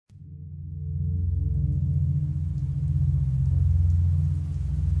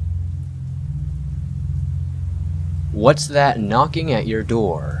What's that knocking at your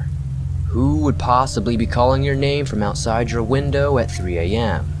door? Who would possibly be calling your name from outside your window at 3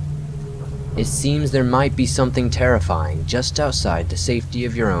 a.m.? It seems there might be something terrifying just outside the safety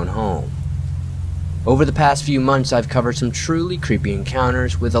of your own home. Over the past few months, I've covered some truly creepy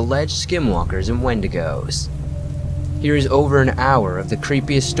encounters with alleged skinwalkers and wendigos. Here is over an hour of the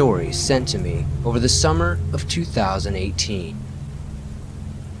creepiest stories sent to me over the summer of 2018.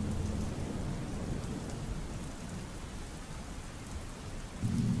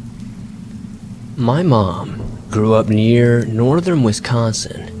 My mom grew up near northern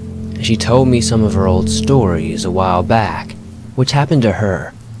Wisconsin, and she told me some of her old stories a while back, which happened to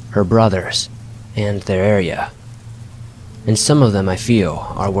her, her brothers, and their area. And some of them I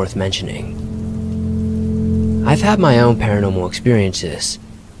feel are worth mentioning. I've had my own paranormal experiences,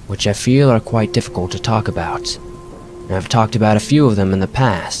 which I feel are quite difficult to talk about, and I've talked about a few of them in the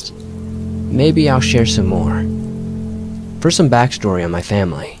past. Maybe I'll share some more. For some backstory on my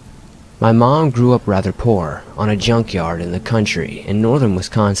family, my mom grew up rather poor on a junkyard in the country in northern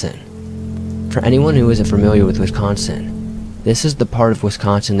Wisconsin. For anyone who isn't familiar with Wisconsin, this is the part of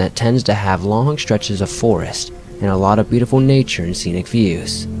Wisconsin that tends to have long stretches of forest and a lot of beautiful nature and scenic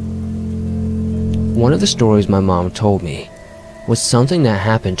views. One of the stories my mom told me was something that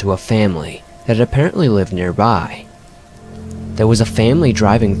happened to a family that apparently lived nearby. There was a family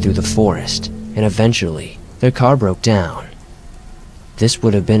driving through the forest, and eventually their car broke down. This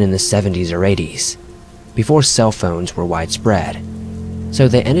would have been in the 70s or 80s, before cell phones were widespread, so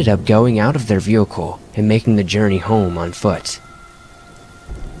they ended up going out of their vehicle and making the journey home on foot.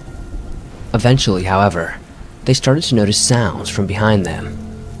 Eventually, however, they started to notice sounds from behind them,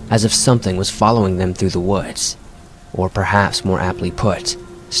 as if something was following them through the woods, or perhaps more aptly put,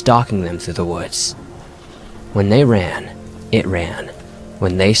 stalking them through the woods. When they ran, it ran.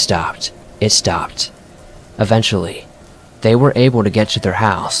 When they stopped, it stopped. Eventually, they were able to get to their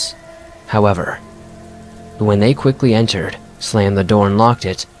house. However, when they quickly entered, slammed the door and locked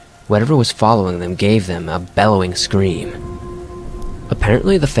it, whatever was following them gave them a bellowing scream.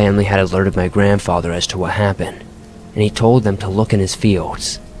 Apparently the family had alerted my grandfather as to what happened, and he told them to look in his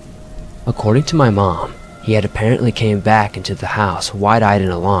fields. According to my mom, he had apparently came back into the house wide-eyed and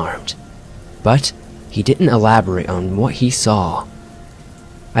alarmed, but he didn't elaborate on what he saw.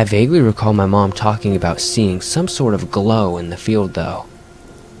 I vaguely recall my mom talking about seeing some sort of glow in the field though.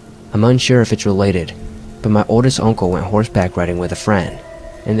 I'm unsure if it's related, but my oldest uncle went horseback riding with a friend,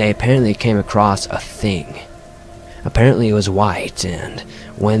 and they apparently came across a thing. Apparently it was white, and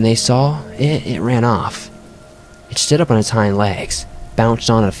when they saw it, it ran off. It stood up on its hind legs, bounced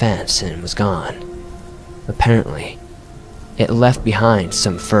on a fence, and was gone. Apparently, it left behind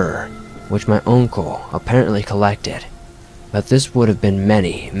some fur, which my uncle apparently collected. But this would have been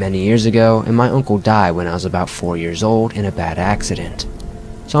many, many years ago, and my uncle died when I was about 4 years old in a bad accident,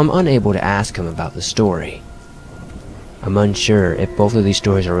 so I'm unable to ask him about the story. I'm unsure if both of these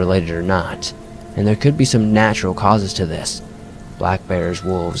stories are related or not, and there could be some natural causes to this. Black bears,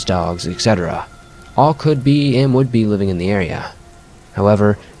 wolves, dogs, etc. all could be and would be living in the area.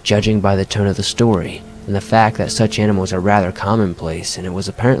 However, judging by the tone of the story, and the fact that such animals are rather commonplace and it was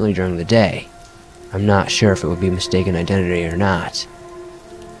apparently during the day, I'm not sure if it would be mistaken identity or not.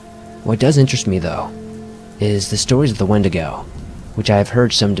 What does interest me though, is the stories of the Wendigo, which I have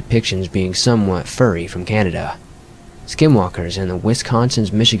heard some depictions being somewhat furry from Canada. Skinwalkers and the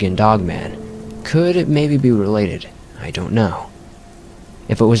Wisconsin's Michigan Dogman could it maybe be related, I don't know.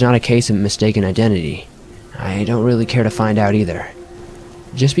 If it was not a case of mistaken identity, I don't really care to find out either.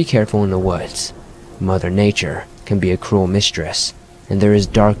 Just be careful in the woods. Mother Nature can be a cruel mistress, and there is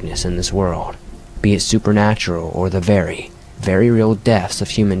darkness in this world, be it supernatural or the very, very real depths of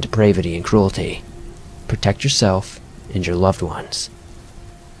human depravity and cruelty. Protect yourself and your loved ones.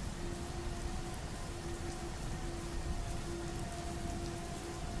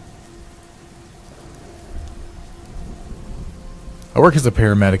 I work as a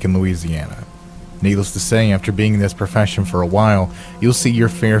paramedic in Louisiana. Needless to say, after being in this profession for a while, you'll see your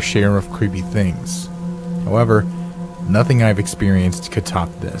fair share of creepy things. However, nothing I've experienced could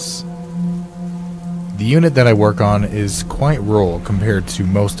top this. The unit that I work on is quite rural compared to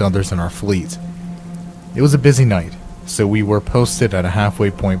most others in our fleet. It was a busy night, so we were posted at a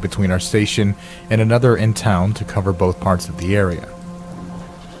halfway point between our station and another in town to cover both parts of the area.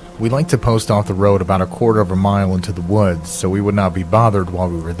 We liked to post off the road about a quarter of a mile into the woods so we would not be bothered while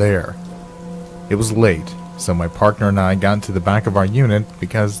we were there. It was late, so my partner and I got to the back of our unit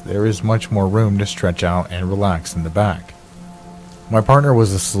because there is much more room to stretch out and relax in the back. My partner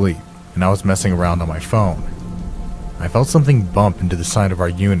was asleep, and I was messing around on my phone. I felt something bump into the side of our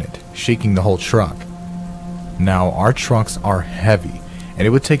unit, shaking the whole truck. Now, our trucks are heavy, and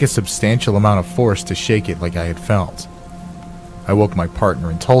it would take a substantial amount of force to shake it like I had felt. I woke my partner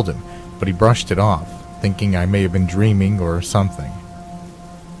and told him, but he brushed it off, thinking I may have been dreaming or something.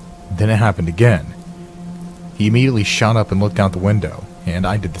 Then it happened again. He immediately shot up and looked out the window, and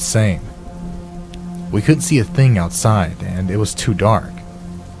I did the same. We couldn't see a thing outside, and it was too dark.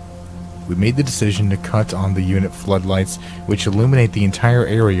 We made the decision to cut on the unit floodlights, which illuminate the entire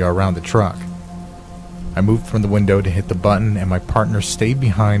area around the truck. I moved from the window to hit the button, and my partner stayed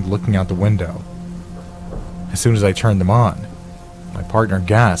behind looking out the window. As soon as I turned them on, my partner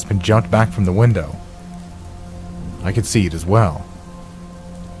gasped and jumped back from the window. I could see it as well.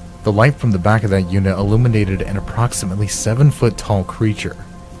 The light from the back of that unit illuminated an approximately 7-foot tall creature.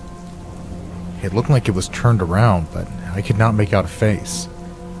 It looked like it was turned around, but I could not make out a face.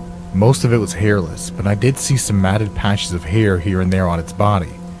 Most of it was hairless, but I did see some matted patches of hair here and there on its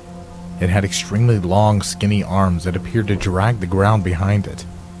body. It had extremely long, skinny arms that appeared to drag the ground behind it.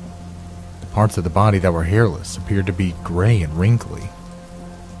 The parts of the body that were hairless appeared to be gray and wrinkly.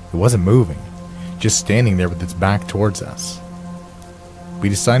 It wasn't moving, just standing there with its back towards us. We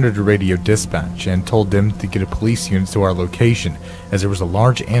decided to radio dispatch and told them to get a police unit to our location, as there was a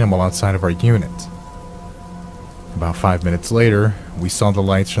large animal outside of our unit. About 5 minutes later, we saw the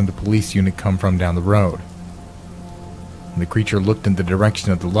lights from the police unit come from down the road. The creature looked in the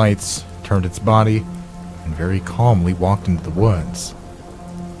direction of the lights, turned its body, and very calmly walked into the woods.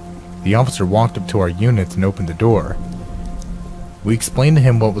 The officer walked up to our unit and opened the door. We explained to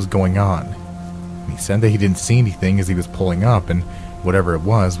him what was going on. He said that he didn't see anything as he was pulling up, and whatever it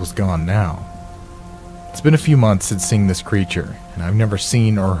was gone now. It's been a few months since seeing this creature, and I've never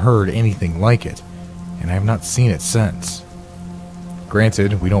seen or heard anything like it, and I have not seen it since.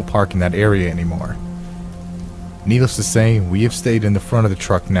 Granted, we don't park in that area anymore. Needless to say, we have stayed in the front of the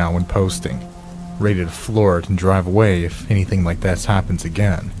truck now when posting, ready to floor it and drive away if anything like that happens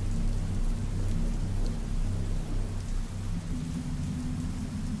again.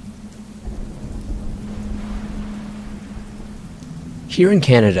 Here in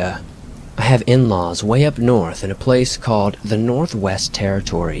Canada, I have in-laws way up north in a place called the Northwest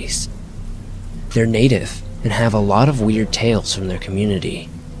Territories. They're native and have a lot of weird tales from their community.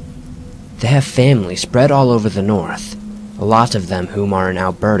 They have family spread all over the north, a lot of them whom are in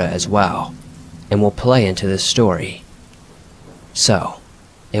Alberta as well, and will play into this story. So,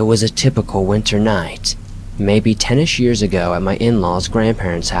 it was a typical winter night, maybe 10-ish years ago at my in-laws'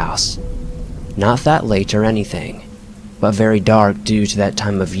 grandparents' house. Not that late or anything, but very dark due to that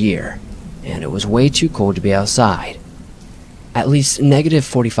time of year, and it was way too cold to be outside. At least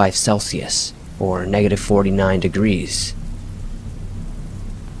 -45 Celsius, or -49 degrees.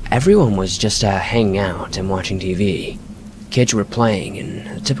 Everyone was just hanging out and watching TV. Kids were playing, and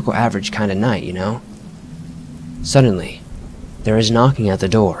a typical average kind of night, you know? Suddenly, there is knocking at the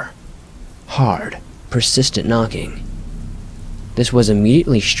door. Hard, persistent knocking. This was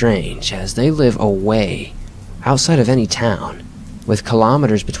immediately strange, as they live away, outside of any town, with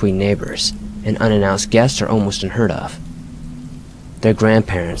kilometers between neighbors, and unannounced guests are almost unheard of. Their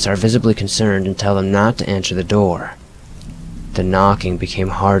grandparents are visibly concerned and tell them not to answer the door. The knocking became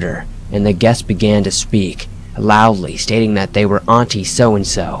harder, and the guests began to speak, loudly stating that they were Auntie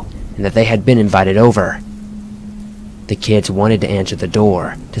so-and-so, and that they had been invited over. The kids wanted to answer the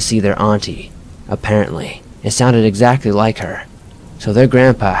door to see their auntie. Apparently, it sounded exactly like her, so their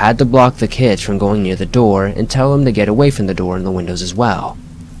grandpa had to block the kids from going near the door and tell them to get away from the door and the windows as well.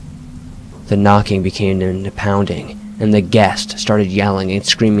 The knocking became into pounding, and the guest started yelling and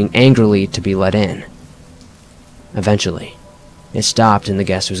screaming angrily to be let in. Eventually, it stopped and the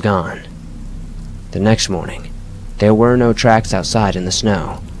guest was gone. The next morning, there were no tracks outside in the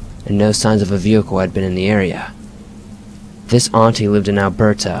snow, and no signs of a vehicle had been in the area. This auntie lived in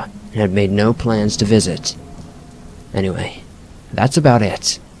Alberta and had made no plans to visit. Anyway, that's about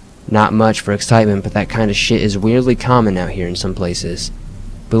it. Not much for excitement, but that kind of shit is weirdly common out here in some places.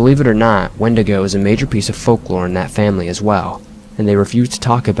 Believe it or not, Wendigo is a major piece of folklore in that family as well, and they refuse to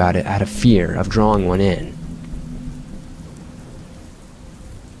talk about it out of fear of drawing one in.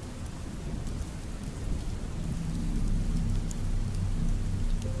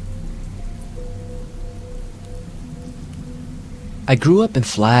 I grew up in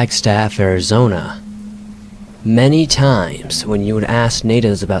Flagstaff, Arizona. Many times when you would ask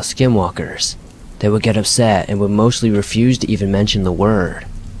natives about skinwalkers, they would get upset and would mostly refuse to even mention the word.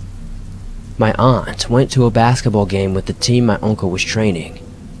 My aunt went to a basketball game with the team my uncle was training.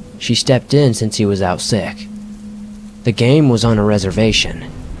 She stepped in since he was out sick. The game was on a reservation,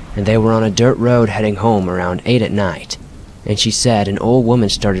 and they were on a dirt road heading home around 8 at night, and she said an old woman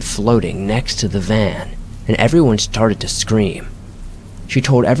started floating next to the van, and everyone started to scream. She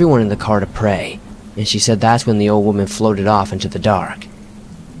told everyone in the car to pray, and she said that's when the old woman floated off into the dark.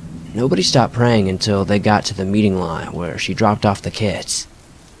 Nobody stopped praying until they got to the meeting line where she dropped off the kids.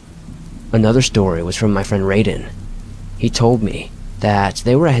 Another story was from my friend Raiden. He told me that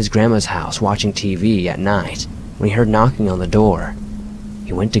they were at his grandma's house watching TV at night when he heard knocking on the door.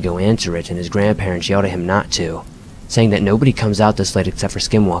 He went to go answer it, and his grandparents yelled at him not to, saying that nobody comes out this late except for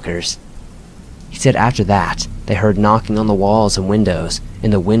skinwalkers. He said after that, they heard knocking on the walls and windows,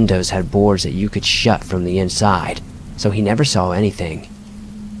 and the windows had boards that you could shut from the inside, so he never saw anything.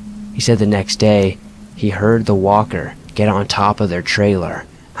 He said the next day, he heard the walker get on top of their trailer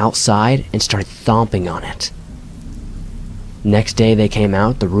outside and start stomping on it. Next day they came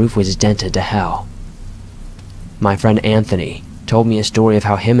out, the roof was dented to hell. My friend Anthony told me a story of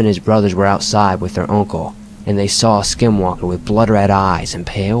how him and his brothers were outside with their uncle, and they saw a skinwalker with blood-red eyes and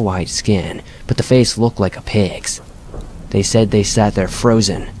pale white skin, but the face looked like a pig's. They said they sat there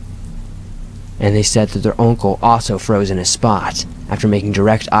frozen, and they said that their uncle also froze in a spot after making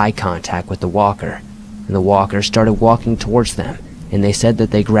direct eye contact with the walker, and the walker started walking towards them, and they said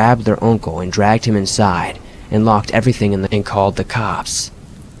that they grabbed their uncle and dragged him inside and locked everything and called the cops.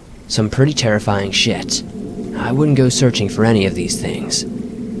 Some pretty terrifying shit. I wouldn't go searching for any of these things.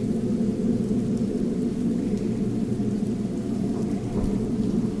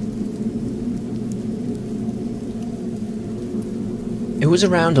 It was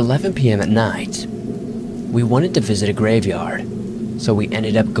around 11 p.m. at night. We wanted to visit a graveyard, so we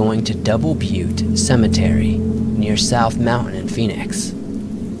ended up going to Double Butte Cemetery near South Mountain in Phoenix.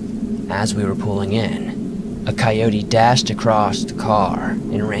 As we were pulling in, a coyote dashed across the car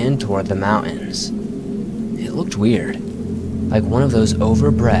and ran toward the mountains. It looked weird, like one of those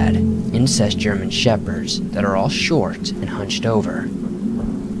overbred, incest German shepherds that are all short and hunched over.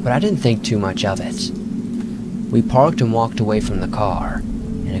 But I didn't think too much of it. We parked and walked away from the car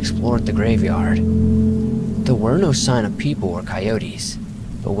and explored the graveyard. There were no sign of people or coyotes,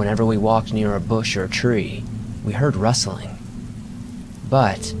 but whenever we walked near a bush or a tree, we heard rustling.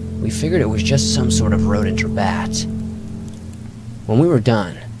 But we figured it was just some sort of rodent or bat. When we were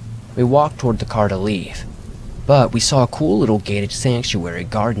done, we walked toward the car to leave, but we saw a cool little gated sanctuary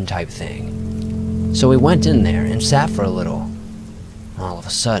garden type thing. So we went in there and sat for a little. All of a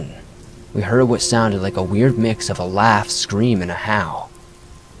sudden, we heard what sounded like a weird mix of a laugh, scream, and a howl.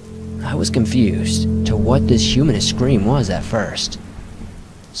 I was confused to what this humanist scream was at first,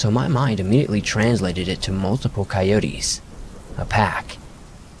 so my mind immediately translated it to multiple coyotes, a pack.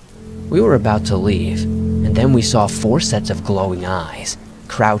 We were about to leave, and then we saw 4 sets of glowing eyes,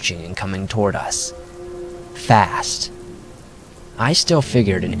 crouching and coming toward us. Fast. I still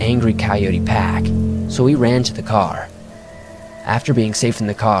figured an angry coyote pack, so we ran to the car. After being safe in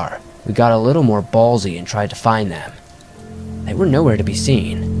the car, we got a little more ballsy and tried to find them. They were nowhere to be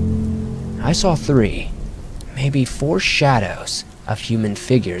seen. I saw 3, maybe 4 shadows of human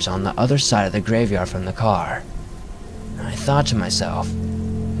figures on the other side of the graveyard from the car. I thought to myself,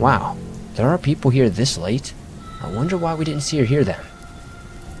 wow, there are people here this late. I wonder why we didn't see or hear them.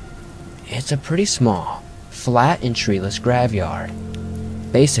 It's a pretty small, flat and treeless graveyard.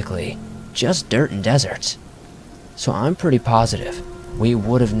 Basically, just dirt and desert. So I'm pretty positive we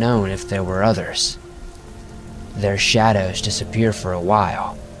would have known if there were others. Their shadows disappear for a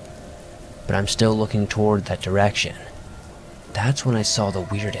while, but I'm still looking toward that direction. That's when I saw the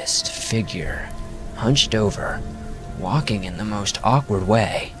weirdest figure, hunched over, walking in the most awkward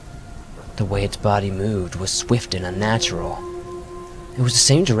way. The way its body moved was swift and unnatural. It was the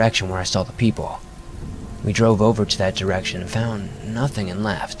same direction where I saw the people. We drove over to that direction and found nothing and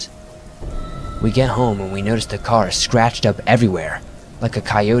left. We get home and we noticed the car is scratched up everywhere, like a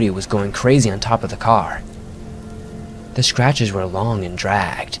coyote was going crazy on top of the car. The scratches were long and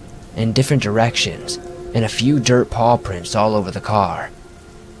dragged, in different directions, and a few dirt paw prints all over the car.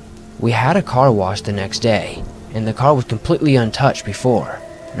 We had a car wash the next day, and the car was completely untouched before,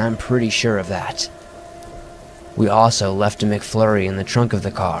 and I'm pretty sure of that. We also left a McFlurry in the trunk of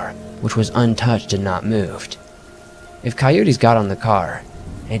the car, which was untouched and not moved. If coyotes got on the car,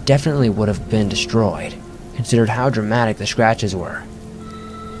 it definitely would have been destroyed, considered how dramatic the scratches were.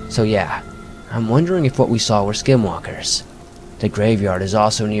 So yeah, I'm wondering if what we saw were skinwalkers. The graveyard is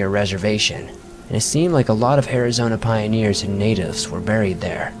also near a reservation, and it seemed like a lot of Arizona pioneers and natives were buried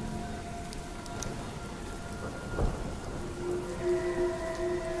there.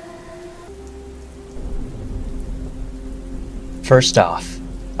 First off,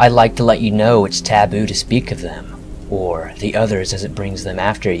 I'd like to let you know it's taboo to speak of them, or the others as it brings them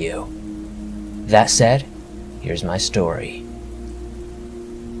after you. That said, here's my story.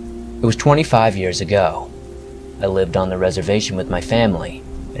 It was 25 years ago. I lived on the reservation with my family,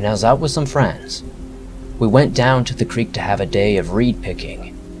 and I was out with some friends. We went down to the creek to have a day of reed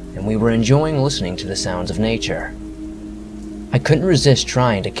picking, and we were enjoying listening to the sounds of nature. I couldn't resist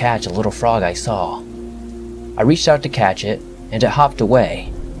trying to catch a little frog I saw. I reached out to catch it, and it hopped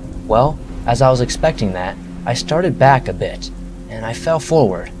away. Well, as I was expecting that, I started back a bit, and I fell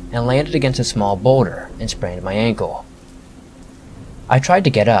forward and landed against a small boulder and sprained my ankle. I tried to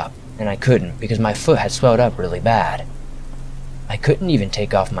get up, and I couldn't because my foot had swelled up really bad. I couldn't even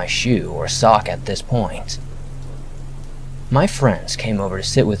take off my shoe or sock at this point. My friends came over to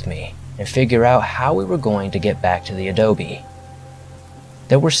sit with me and figure out how we were going to get back to the adobe.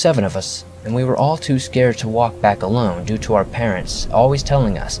 There were 7 of us, and we were all too scared to walk back alone due to our parents always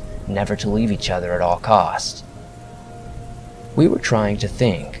telling us never to leave each other at all costs. We were trying to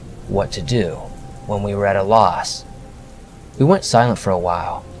think what to do when we were at a loss. We went silent for a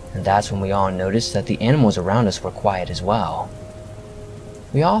while, and that's when we all noticed that the animals around us were quiet as well.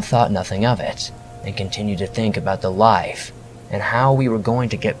 We all thought nothing of it, and continued to think about the life and how we were going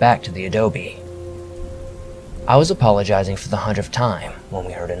to get back to the adobe. I was apologizing for the 100th time when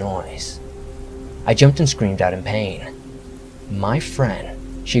we heard a noise. I jumped and screamed out in pain. My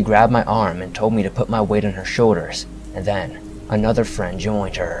friend, she grabbed my arm and told me to put my weight on her shoulders, and then another friend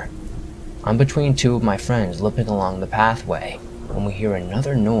joined her. I'm between 2 of my friends limping along the pathway when we hear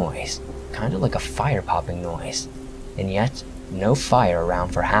another noise, kind of like a fire popping noise, and yet no fire around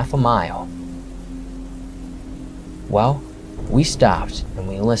for half a mile. Well, we stopped and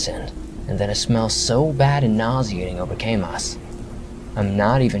we listened, and then a smell so bad and nauseating overcame us. I'm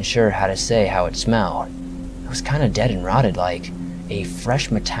not even sure how to say how it smelled. It was kind of dead and rotted, like a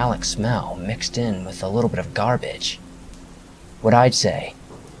fresh metallic smell mixed in with a little bit of garbage. What I'd say,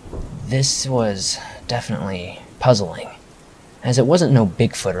 this was definitely puzzling, as it wasn't no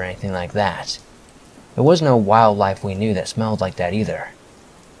Bigfoot or anything like that. There was no wildlife we knew that smelled like that either.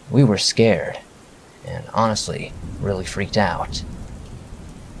 We were scared, and honestly, really freaked out.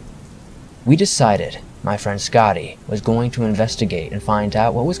 We decided my friend Scotty was going to investigate and find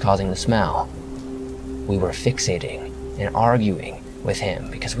out what was causing the smell. We were fixating and arguing with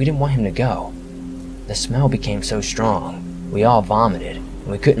him because we didn't want him to go. The smell became so strong, we all vomited, and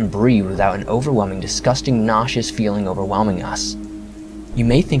we couldn't breathe without an overwhelming, disgusting, nauseous feeling overwhelming us. You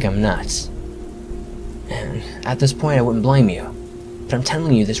may think I'm nuts, and at this point I wouldn't blame you, but I'm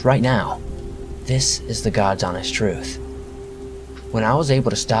telling you this right now. This is the God's honest truth. When I was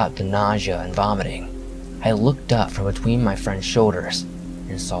able to stop the nausea and vomiting, I looked up from between my friend's shoulders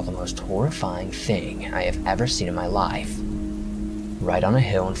and saw the most horrifying thing I have ever seen in my life. Right on a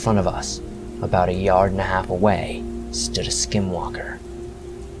hill in front of us, about 1.5 yards away, stood a skinwalker.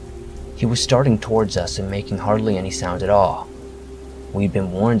 He was starting towards us and making hardly any sound at all. We'd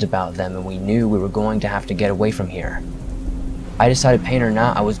been warned about them and we knew we were going to have to get away from here. I decided, pain or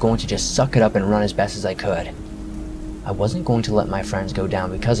not, I was going to just suck it up and run as best as I could. I wasn't going to let my friends go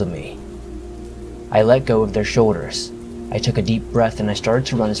down because of me. I let go of their shoulders. I took a deep breath and I started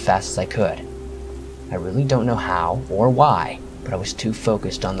to run as fast as I could. I really don't know how or why, but I was too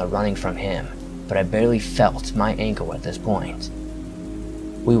focused on the running from him, but I barely felt my ankle at this point.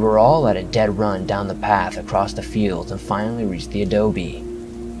 We were all at a dead run down the path across the fields and finally reached the adobe.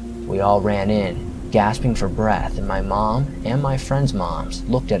 We all ran in, gasping for breath, and my mom and my friends' moms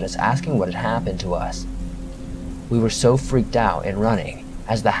looked at us asking what had happened to us. We were so freaked out and running,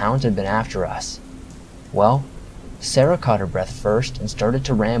 as the hounds had been after us. Well, Sarah caught her breath first and started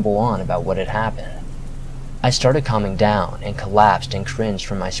to ramble on about what had happened. I started calming down and collapsed and cringed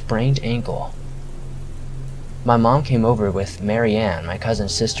from my sprained ankle. My mom came over with Mary Ann, my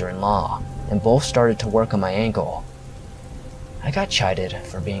cousin's sister-in-law, and both started to work on my ankle. I got chided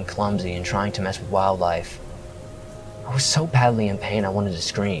for being clumsy and trying to mess with wildlife. I was so badly in pain I wanted to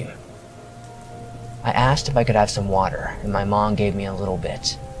scream. I asked if I could have some water, and my mom gave me a little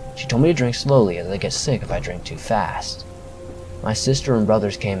bit. She told me to drink slowly as I get sick if I drink too fast. My sister and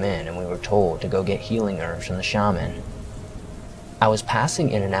brothers came in and we were told to go get healing herbs from the shaman. I was passing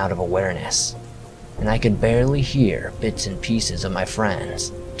in and out of awareness, and I could barely hear bits and pieces of my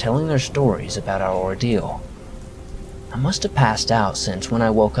friends telling their stories about our ordeal. I must have passed out since when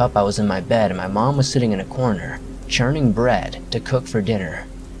I woke up I was in my bed and my mom was sitting in a corner, churning bread to cook for dinner.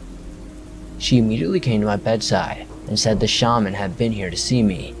 She immediately came to my bedside and said the shaman had been here to see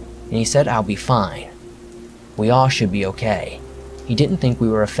me, and he said I'll be fine. We all should be okay. He didn't think we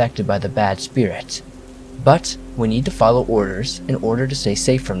were affected by the bad spirits, but we need to follow orders in order to stay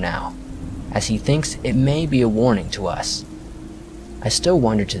safe from now, as he thinks it may be a warning to us. I still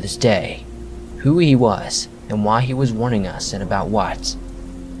wonder to this day who he was and why he was warning us and about what.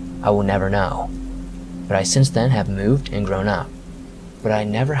 I will never know. but I since then have moved and grown up. But I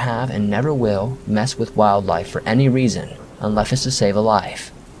never have and never will mess with wildlife for any reason unless it's to save a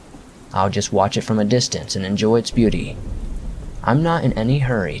life. I'll just watch it from a distance and enjoy its beauty. I'm not in any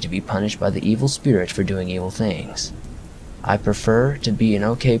hurry to be punished by the evil spirits for doing evil things. I prefer to be an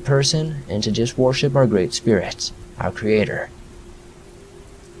okay person and to just worship our great spirits, our creator.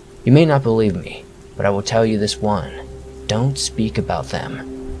 You may not believe me, but I will tell you this one. Don't speak about them,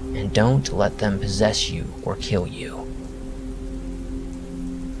 and don't let them possess you or kill you.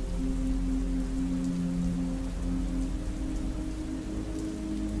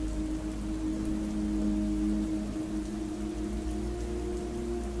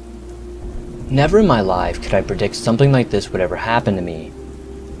 Never in my life could I predict something like this would ever happen to me.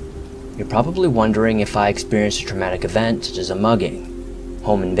 You're probably wondering if I experienced a traumatic event such as a mugging,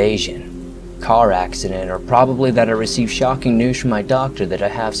 home invasion, car accident, or probably that I received shocking news from my doctor that I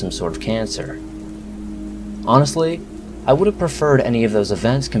have some sort of cancer. Honestly, I would have preferred any of those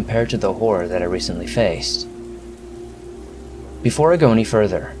events compared to the horror that I recently faced. Before I go any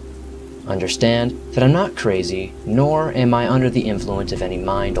further, understand that I'm not crazy, nor am I under the influence of any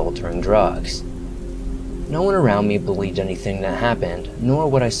mind-altering drugs. No one around me believed anything that happened, nor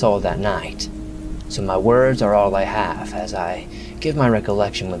what I saw that night, so my words are all I have as I give my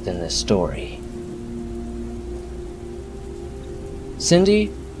recollection within this story.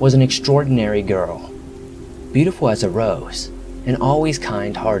 Cindy was an extraordinary girl, beautiful as a rose, and always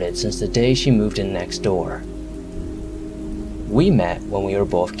kind-hearted since the day she moved in next door. We met when we were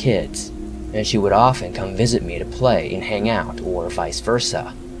both kids, and she would often come visit me to play and hang out, or vice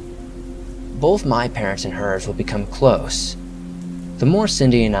versa. Both my parents and hers would become close. The more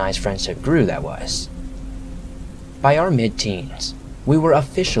Cindy and I's friendship grew, that was. By our mid-teens, we were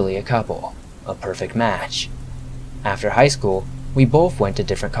officially a couple, a perfect match. After high school, we both went to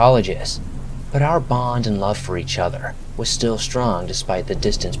different colleges, but our bond and love for each other was still strong despite the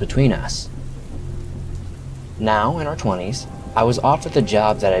distance between us. Now, in our 20s, I was offered the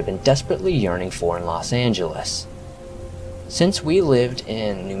job that I'd been desperately yearning for in Los Angeles. Since we lived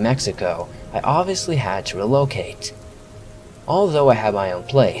in New Mexico, I obviously had to relocate. Although I had my own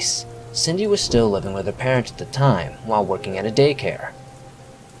place, Cindy was still living with her parents at the time while working at a daycare.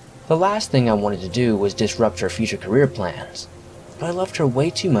 The last thing I wanted to do was disrupt her future career plans, but I loved her way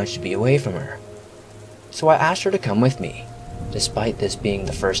too much to be away from her. So I asked her to come with me. Despite this being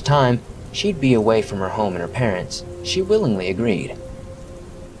the first time she'd be away from her home and her parents, she willingly agreed.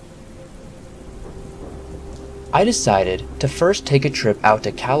 I decided to first take a trip out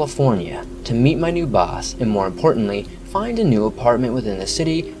to California to meet my new boss and, more importantly, find a new apartment within the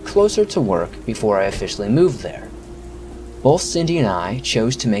city closer to work before I officially moved there. Both Cindy and I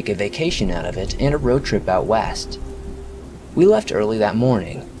chose to make a vacation out of it and a road trip out west. We left early that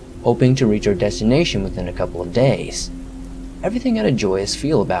morning, hoping to reach our destination within a couple of days. Everything had a joyous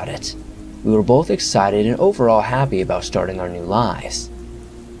feel about it. We were both excited and overall happy about starting our new lives.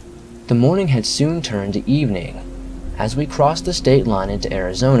 The morning had soon turned to evening, as we crossed the state line into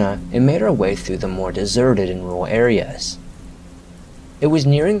Arizona and made our way through the more deserted and rural areas. It was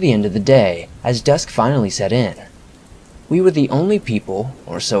nearing the end of the day as dusk finally set in. We were the only people,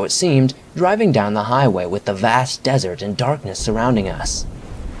 or so it seemed, driving down the highway with the vast desert and darkness surrounding us.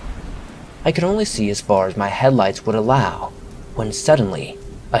 I could only see as far as my headlights would allow, when suddenly,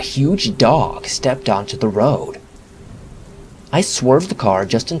 a huge dog stepped onto the road. I swerved the car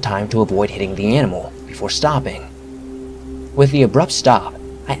just in time to avoid hitting the animal before stopping. With the abrupt stop,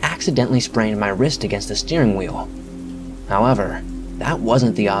 I accidentally sprained my wrist against the steering wheel. However, that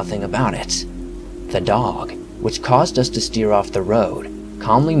wasn't the odd thing about it. The dog, which caused us to steer off the road,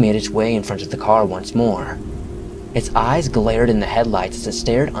 calmly made its way in front of the car once more. Its eyes glared in the headlights as it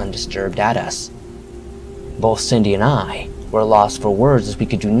stared undisturbed at us. Both Cindy and I were lost for words as we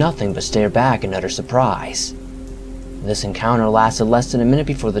could do nothing but stare back in utter surprise. This encounter lasted less than a minute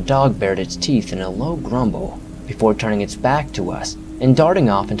before the dog bared its teeth in a low grumble, before turning its back to us and darting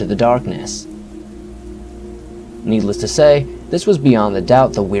off into the darkness. Needless to say, this was beyond the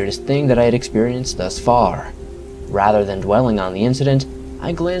doubt the weirdest thing that I had experienced thus far. Rather than dwelling on the incident,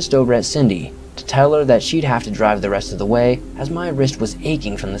 I glanced over at Cindy to tell her that she'd have to drive the rest of the way as my wrist was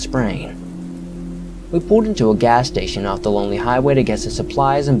aching from the sprain. We pulled into a gas station off the lonely highway to get some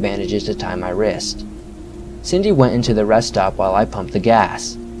supplies and bandages to tie my wrist. Cindy went into the rest stop while I pumped the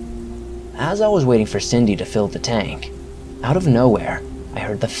gas. As I was waiting for Cindy to fill the tank, out of nowhere, I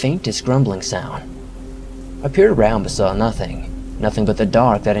heard the faintest grumbling sound. I peered around but saw nothing but the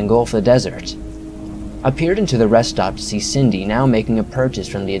dark that engulfed the desert. I peered into the rest stop to see Cindy now making a purchase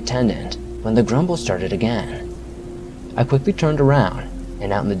from the attendant when the grumble started again. I quickly turned around,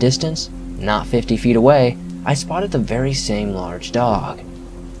 and out in the distance, Not 50 feet away, I spotted the very same large dog.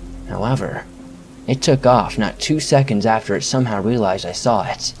 However, it took off not 2 seconds after it somehow realized I saw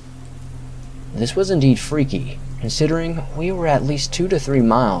it. This was indeed freaky, considering we were at least 2 to 3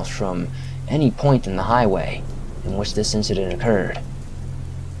 miles from any point in the highway in which this incident occurred.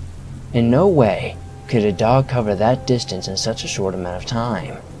 In no way could a dog cover that distance in such a short amount of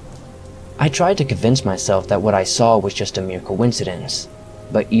time. I tried to convince myself that what I saw was just a mere coincidence,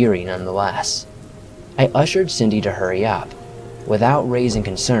 but eerie nonetheless. I ushered Cindy to hurry up, without raising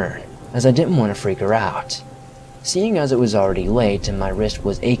concern, as I didn't want to freak her out. Seeing as it was already late and my wrist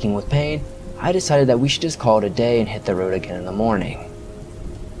was aching with pain, I decided that we should just call it a day and hit the road again in the morning.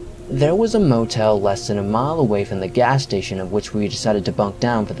 There was a motel less than a mile away from the gas station of which we decided to bunk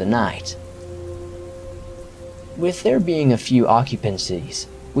down for the night. With there being a few occupancies,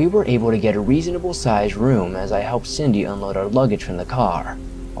 we were able to get a reasonable sized room as I helped Cindy unload our luggage from the car,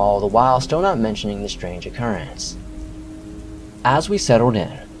 all the while still not mentioning the strange occurrence. As we settled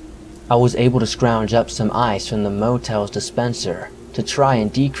in, I was able to scrounge up some ice from the motel's dispenser to try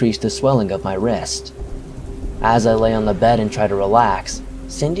and decrease the swelling of my wrist. As I lay on the bed and tried to relax,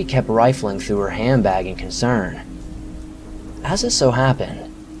 Cindy kept rifling through her handbag in concern. As it so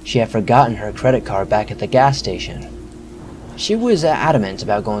happened, she had forgotten her credit card back at the gas station. She was adamant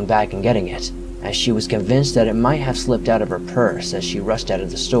about going back and getting it, as she was convinced that it might have slipped out of her purse as she rushed out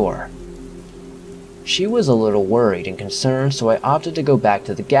of the store. She was a little worried and concerned, so I opted to go back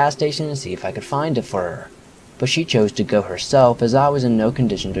to the gas station and see if I could find it for her, but she chose to go herself as I was in no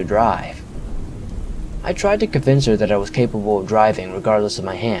condition to drive. I tried to convince her that I was capable of driving regardless of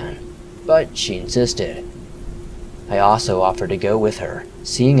my hand, but she insisted. I also offered to go with her,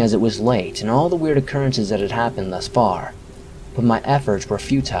 seeing as it was late and all the weird occurrences that had happened thus far, but my efforts were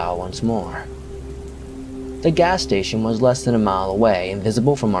futile once more. The gas station was less than a mile away and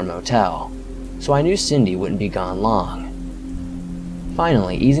visible from our motel, so I knew Cindy wouldn't be gone long.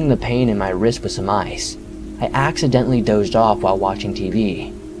 Finally, easing the pain in my wrist with some ice, I accidentally dozed off while watching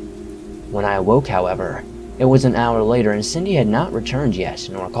TV. When I awoke, however, it was an hour later and Cindy had not returned yet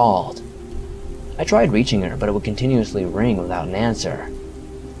nor called. I tried reaching her, but it would continuously ring without an answer.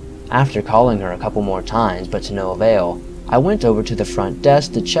 After calling her a couple more times, but to no avail, I went over to the front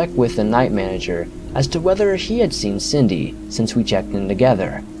desk to check with the night manager as to whether he had seen Cindy since we checked in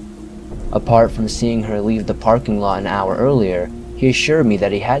together. Apart from seeing her leave the parking lot an hour earlier, he assured me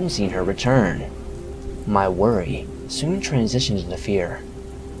that he hadn't seen her return. My worry soon transitioned into fear.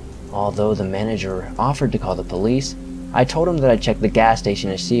 Although the manager offered to call the police, I told him that I'd check the gas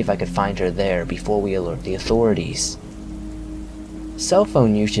station to see if I could find her there before we alert the authorities. Cell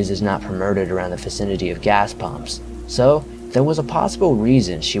phone usage is not permitted around the vicinity of gas pumps, so there was a possible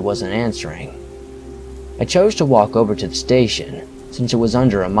reason she wasn't answering. I chose to walk over to the station, since it was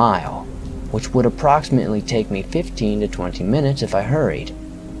under a mile, which would approximately take me 15 to 20 minutes if I hurried.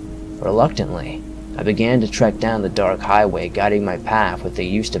 Reluctantly, I began to trek down the dark highway, guiding my path with the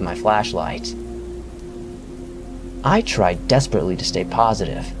use of my flashlight. I tried desperately to stay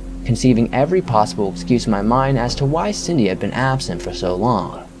positive, conceiving every possible excuse in my mind as to why Cindy had been absent for so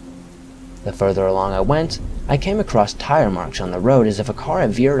long. The further along I went, I came across tire marks on the road as if a car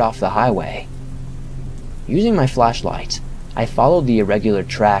had veered off the highway. Using my flashlight, I followed the irregular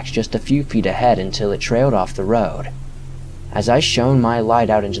tracks just a few feet ahead until it trailed off the road. As I shone my light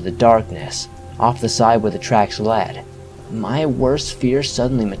out into the darkness, off the side where the tracks led, my worst fear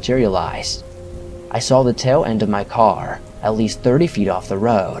suddenly materialized. I saw the tail end of my car, at least 30 feet off the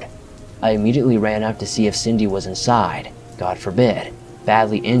road. I immediately ran up to see if Cindy was inside, God forbid,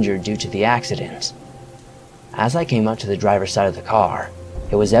 badly injured due to the accident. As I came up to the driver's side of the car,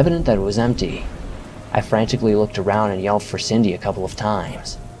 it was evident that it was empty. I frantically looked around and yelled for Cindy a couple of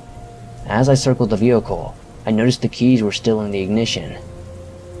times. As I circled the vehicle, I noticed the keys were still in the ignition.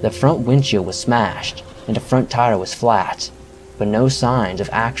 The front windshield was smashed, and the front tire was flat, but no signs of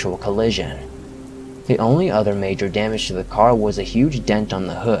actual collision. The only other major damage to the car was a huge dent on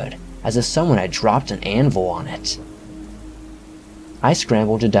the hood, as if someone had dropped an anvil on it. I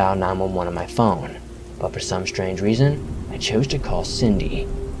scrambled to dial 911 on my phone, but for some strange reason, I chose to call Cindy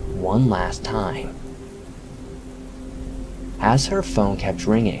one last time. As her phone kept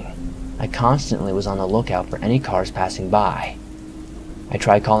ringing, I constantly was on the lookout for any cars passing by. I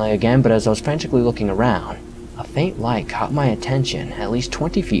tried calling again, but as I was frantically looking around, a faint light caught my attention at least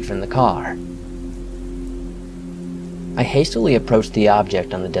 20 feet from the car. I hastily approached the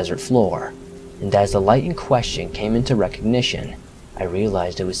object on the desert floor, and as the light in question came into recognition, I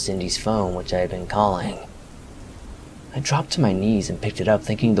realized it was Cindy's phone which I had been calling. I dropped to my knees and picked it up,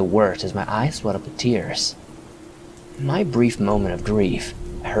 thinking the worst as my eyes swelled up with tears. In my brief moment of grief,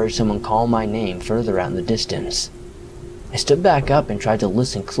 I heard someone call my name further out in the distance. I stood back up and tried to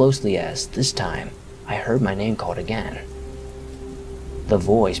listen closely as, this time, I heard my name called again. The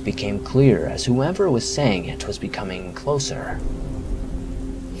voice became clearer as whoever was saying it was becoming closer.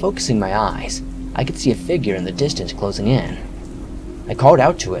 Focusing my eyes, I could see a figure in the distance closing in. I called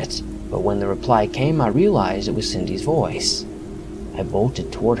out to it, but when the reply came, I realized it was Cindy's voice. I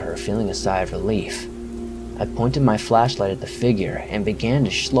bolted toward her, feeling a sigh of relief. I pointed my flashlight at the figure and began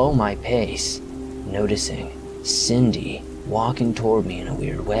to slow my pace, noticing Cindy walking toward me in a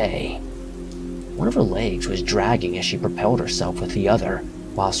weird way. One of her legs was dragging as she propelled herself with the other,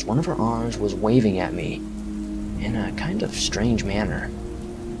 whilst one of her arms was waving at me in a kind of strange manner.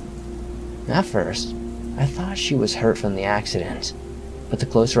 At first, I thought she was hurt from the accident, but the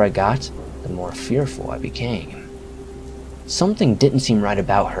closer I got, the more fearful I became. Something didn't seem right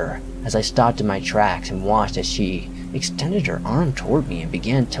about her as I stopped in my tracks and watched as she extended her arm toward me and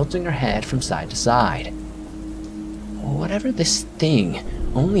began tilting her head from side to side. Whatever this thing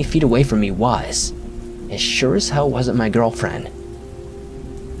only feet away from me was, it sure as hell wasn't my girlfriend.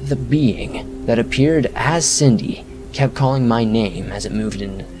 The being that appeared as Cindy kept calling my name as it moved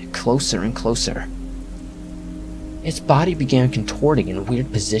in closer and closer. Its body began contorting in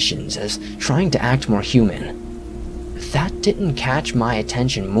weird positions as trying to act more human. That didn't catch my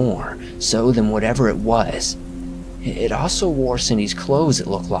attention more so than whatever it was. It also wore Cindy's clothes, it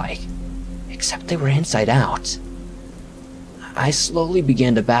looked like, except they were inside out. I slowly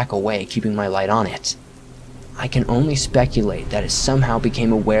began to back away, keeping my light on it. I can only speculate that it somehow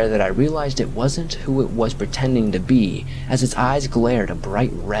became aware that I realized it wasn't who it was pretending to be, as its eyes glared a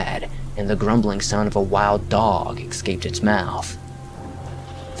bright red and the grumbling sound of a wild dog escaped its mouth.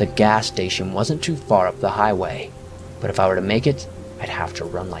 The gas station wasn't too far up the highway, but if I were to make it, I'd have to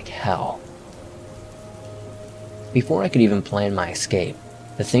run like hell. Before I could even plan my escape,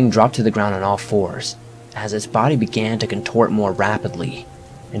 the thing dropped to the ground on all fours, as its body began to contort more rapidly,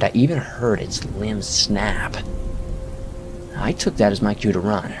 and I even heard its limbs snap. I took that as my cue to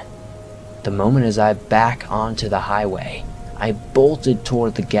run. The moment as I back onto the highway, I bolted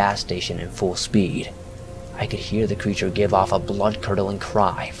toward the gas station in full speed. I could hear the creature give off a blood-curdling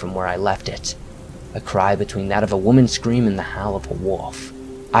cry from where I left it, a cry between that of a woman's scream and the howl of a wolf.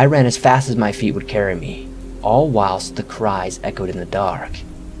 I ran as fast as my feet would carry me, all whilst the cries echoed in the dark.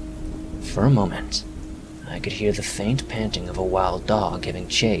 For a moment, I could hear the faint panting of a wild dog giving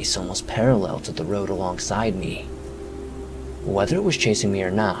chase almost parallel to the road alongside me. Whether it was chasing me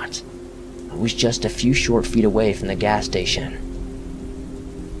or not, I was just a few short feet away from the gas station.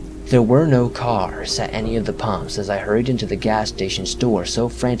 There were no cars at any of the pumps as I hurried into the gas station store so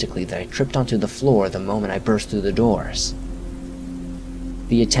frantically that I tripped onto the floor the moment I burst through the doors.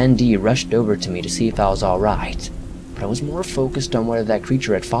 The attendee rushed over to me to see if I was alright, but I was more focused on whether that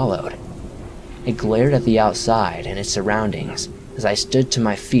creature had followed. It glared at the outside and its surroundings as I stood to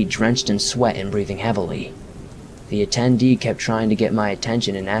my feet drenched in sweat and breathing heavily. The attendee kept trying to get my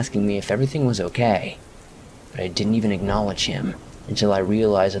attention and asking me if everything was okay, but I didn't even acknowledge him until I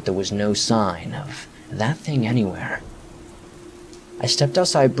realized that there was no sign of that thing anywhere. I stepped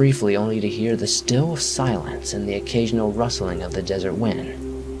outside briefly only to hear the still silence and the occasional rustling of the desert wind.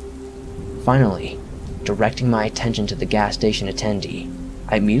 Finally, directing my attention to the gas station attendee,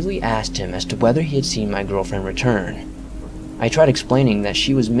 I immediately asked him as to whether he had seen my girlfriend return. I tried explaining that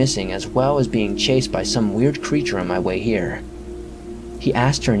she was missing as well as being chased by some weird creature on my way here. He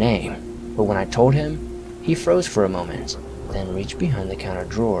asked her name, but when I told him, he froze for a moment, then reached behind the counter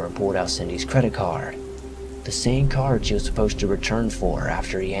drawer and pulled out Cindy's credit card. The same card she was supposed to return for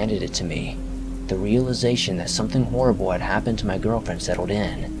after he handed it to me. The realization that something horrible had happened to my girlfriend settled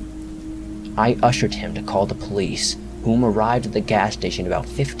in. I ushered him to call the police, whom arrived at the gas station about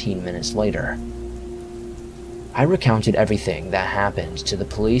 15 minutes later. I recounted everything that happened to the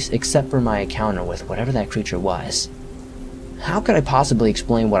police except for my encounter with whatever that creature was. How could I possibly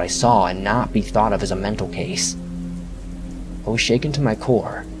explain what I saw and not be thought of as a mental case? I was shaken to my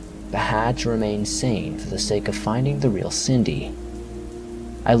core, but had to remain sane for the sake of finding the real Cindy.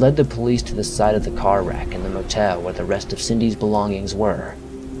 I led the police to the site of the car wreck and the motel where the rest of Cindy's belongings were.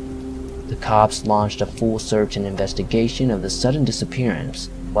 The cops launched a full search and investigation of the sudden disappearance,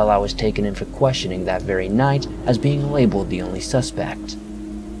 while I was taken in for questioning that very night as being labeled the only suspect.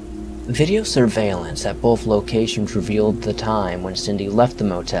 Video surveillance at both locations revealed the time when Cindy left the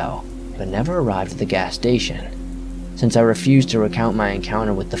motel, but never arrived at the gas station. Since I refused to recount my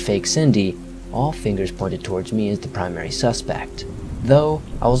encounter with the fake Cindy, all fingers pointed towards me as the primary suspect, though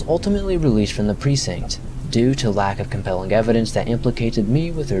I was ultimately released from the precinct due to lack of compelling evidence that implicated me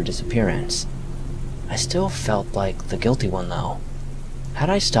with her disappearance. I still felt like the guilty one though. Had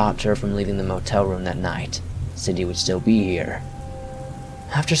I stopped her from leaving the motel room that night, Cindy would still be here.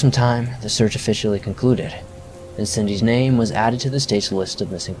 After some time, the search officially concluded, and Cindy's name was added to the state's list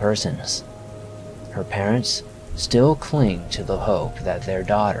of missing persons. Her parents still cling to the hope that their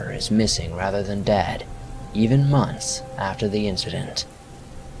daughter is missing rather than dead, even months after the incident.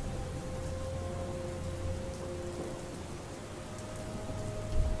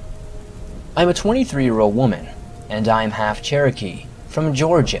 I'm a 23-year-old woman, and I'm half Cherokee, from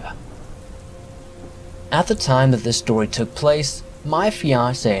Georgia. At the time that this story took place, my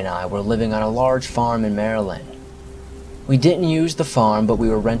fiance and I were living on a large farm in Maryland. We didn't use the farm, but we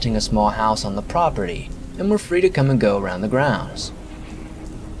were renting a small house on the property, and were free to come and go around the grounds.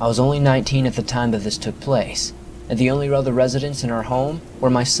 I was only 19 at the time that this took place, and the only other residents in our home were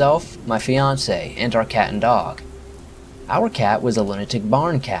myself, my fiance, and our cat and dog. Our cat was a lunatic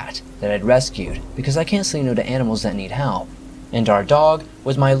barn cat that I'd rescued because I can't say no to animals that need help, and our dog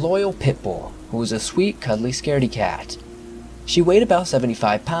was my loyal pit bull, who was a sweet, cuddly scaredy cat. She weighed about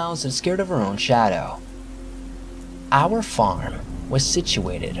 75 pounds and scared of her own shadow. Our farm was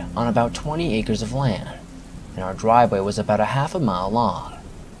situated on about 20 acres of land, and our driveway was about a half a mile long.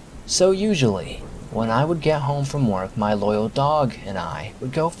 So usually, when I would get home from work, my loyal dog and I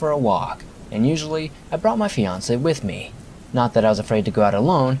would go for a walk, and usually I brought my fiance with me. Not that I was afraid to go out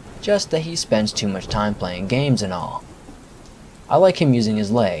alone, just that he spends too much time playing games and all. I like him using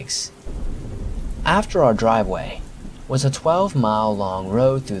his legs. After our driveway was a 12-mile long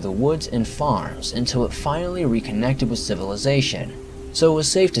road through the woods and farms until it finally reconnected with civilization, so it was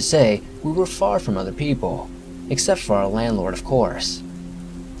safe to say we were far from other people, except for our landlord, of course.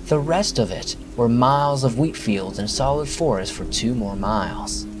 The rest of it were miles of wheat fields and solid forest for 2 more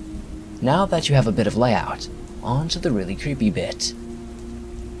miles. Now that you have a bit of layout, on to the really creepy bit.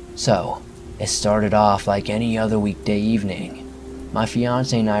 So, it started off like any other weekday evening. My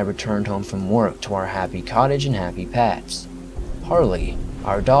fiance and I returned home from work to our happy cottage and happy pets. Harley,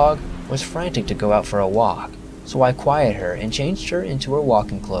 our dog, was frantic to go out for a walk, so I quieted her and changed her into her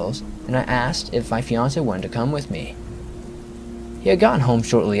walking clothes, and I asked if my fiance wanted to come with me. He had gotten home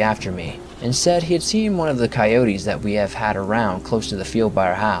shortly after me, and said he had seen one of the coyotes that we have had around close to the field by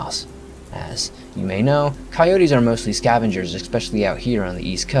our house. As you may know, coyotes are mostly scavengers, especially out here on the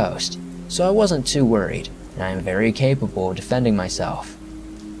East Coast, so I wasn't too worried, and I am very capable of defending myself.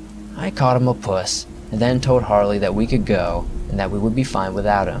 I caught him a puss, and then told Harley that we could go, and that we would be fine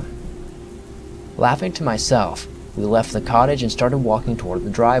without him. Laughing to myself, we left the cottage and started walking toward the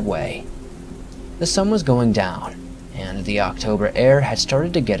driveway. The sun was going down, and the October air had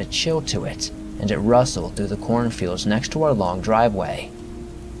started to get a chill to it, and it rustled through the cornfields next to our long driveway.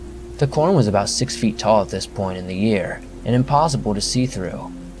 The corn was about 6 feet tall at this point in the year, and impossible to see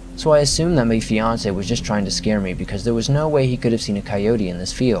through, so I assumed that my fiance was just trying to scare me because there was no way he could have seen a coyote in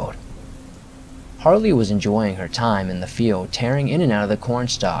this field. Harley was enjoying her time in the field, tearing in and out of the corn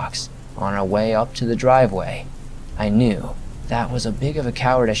stalks. On our way up to the driveway, I knew, that was a big of a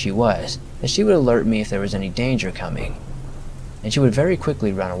coward as she was, that she would alert me if there was any danger coming, and she would very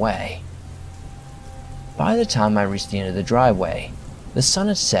quickly run away. By the time I reached the end of the driveway, the sun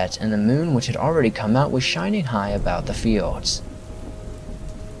had set and the moon, which had already come out, was shining high about the fields.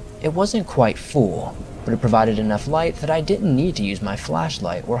 It wasn't quite full, but it provided enough light that I didn't need to use my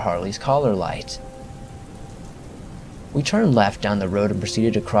flashlight or Harley's collar light. We turned left down the road and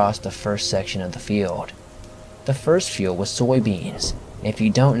proceeded across the first section of the field. The first field was soybeans. If you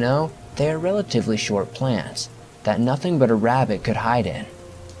don't know, they are relatively short plants that nothing but a rabbit could hide in.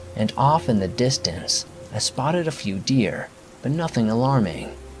 And off in the distance, I spotted a few deer, but nothing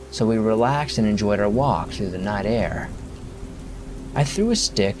alarming, so we relaxed and enjoyed our walk through the night air. I threw a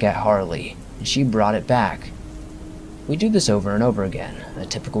stick at Harley, and she brought it back. We do this over and over again, the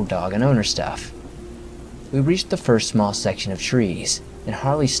typical dog and owner stuff. We reached the first small section of trees, and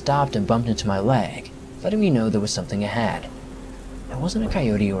Harley stopped and bumped into my leg, letting me know there was something ahead. It wasn't a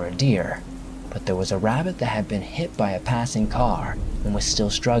coyote or a deer, but there was a rabbit that had been hit by a passing car and was still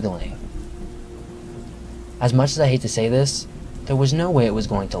struggling. As much as I hate to say this, there was no way it was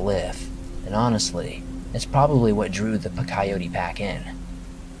going to live, and honestly, it's probably what drew the coyote pack in.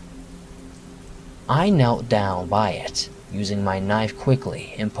 I knelt down by it, using my knife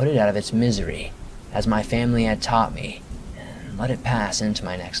quickly, and put it out of its misery, as my family had taught me, and let it pass into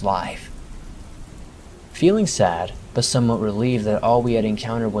my next life. Feeling sad, but somewhat relieved that all we had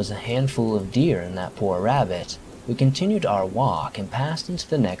encountered was a handful of deer and that poor rabbit, we continued our walk and passed into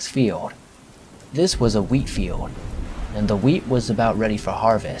the next field. This was a wheat field, and the wheat was about ready for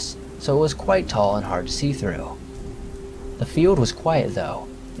harvest, so it was quite tall and hard to see through. The field was quiet though,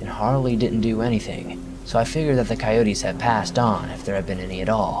 and Harley didn't do anything, so I figured that the coyotes had passed on if there had been any at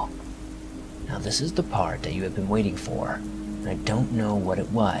all. Now this is the part that you have been waiting for, and I don't know what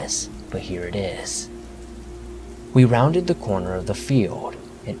it was, but here it is. We rounded the corner of the field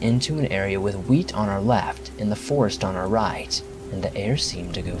and into an area with wheat on our left and the forest on our right, and the air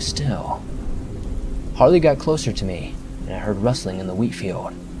seemed to go still. Harley got closer to me, and I heard rustling in the wheat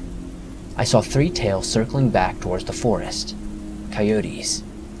field. I saw 3 tails circling back towards the forest. Coyotes.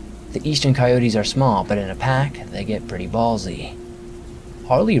 The eastern coyotes are small, but in a pack, they get pretty ballsy.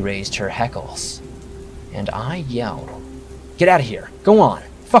 Harley raised her heckles, and I yelled, "Get out of here! Go on!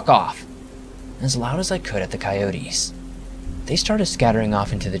 Fuck off!" as loud as I could at the coyotes. They started scattering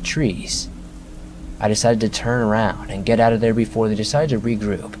off into the trees. I decided to turn around and get out of there before they decided to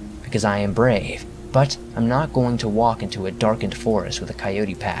regroup, because I am brave, but I'm not going to walk into a darkened forest with a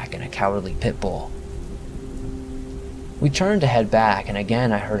coyote pack and a cowardly pit bull. We turned to head back, and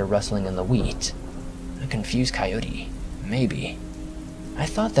again I heard a rustling in the wheat. A confused coyote, maybe. I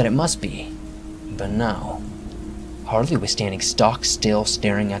thought that it must be, but no. Harley was standing stock still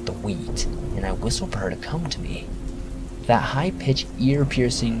staring at the wheat, and I whistled for her to come to me. That high-pitched,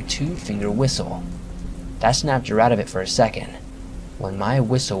 ear-piercing, 2-finger whistle. That snapped her out of it for a second, when my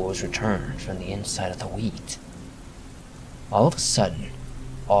whistle was returned from the inside of the wheat. All of a sudden,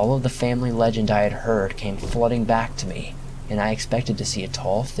 all of the family legend I had heard came flooding back to me, and I expected to see a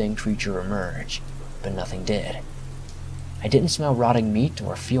tall, thin creature emerge, but nothing did. I didn't smell rotting meat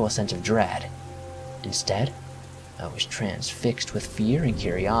or feel a sense of dread. Instead, I was transfixed with fear and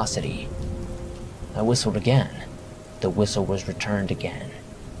curiosity. I whistled again. The whistle was returned again.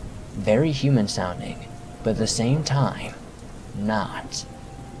 Very human sounding, but at the same time, not.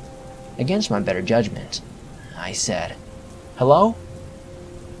 Against my better judgment, I said, "Hello?"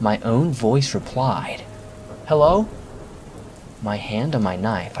 My own voice replied, "Hello?" My hand on my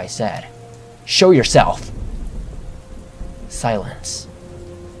knife, I said, "Show yourself!" Silence.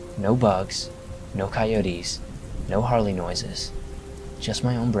 No bugs, no coyotes, no Harley noises, just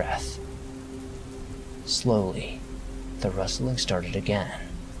my own breath. Slowly, the rustling started again,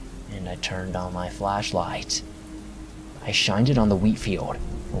 and I turned on my flashlight. I shined it on the wheat field,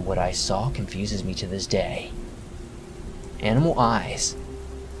 and what I saw confuses me to this day. Animal eyes.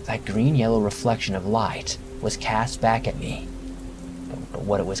 That green-yellow reflection of light was cast back at me, but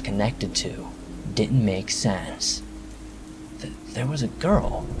what it was connected to didn't make sense. There was a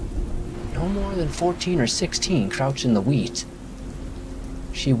girl, no more than 14 or 16, crouched in the wheat.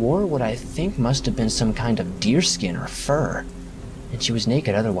 She wore what I think must have been some kind of deerskin or fur, and she was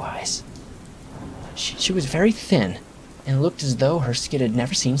naked otherwise. She was very thin, and looked as though her skin had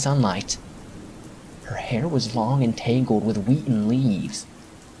never seen sunlight. Her hair was long and tangled with wheaten leaves.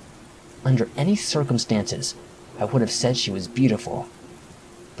 Under any circumstances, I would have said she was beautiful,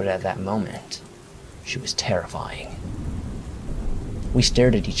 but at that moment, she was terrifying. We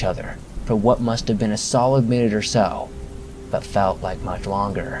stared at each other for what must have been a solid minute or so, but felt like much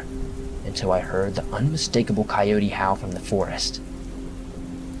longer, until I heard the unmistakable coyote howl from the forest.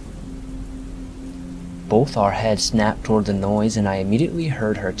 Both our heads snapped toward the noise, and I immediately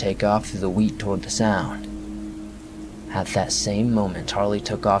heard her take off through the wheat toward the sound. At that same moment, Harley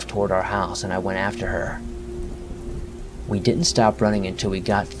took off toward our house, and I went after her. We didn't stop running until we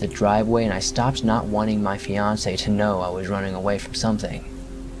got to the driveway, and I stopped not wanting my fiancé to know I was running away from something.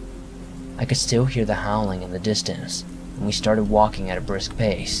 I could still hear the howling in the distance, and we started walking at a brisk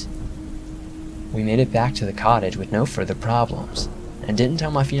pace. We made it back to the cottage with no further problems, and didn't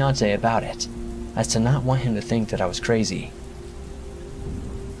tell my fiancé about it, as to not want him to think that I was crazy.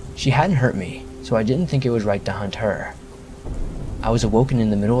 She hadn't hurt me, so I didn't think it was right to hunt her. I was awoken in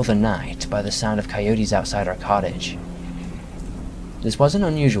the middle of the night by the sound of coyotes outside our cottage. This wasn't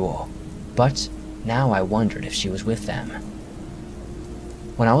unusual, but now I wondered if she was with them.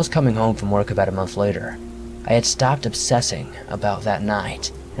 When I was coming home from work about a month later, I had stopped obsessing about that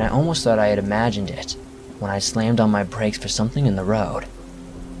night, and I almost thought I had imagined it when I slammed on my brakes for something in the road.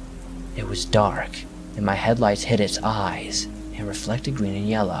 It was dark, and my headlights hit its eyes and reflected green and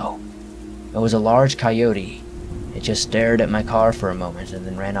yellow. It was a large coyote. It just stared at my car for a moment and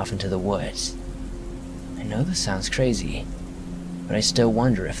then ran off into the woods. I know this sounds crazy, but I still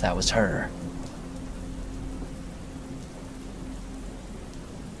wonder if that was her.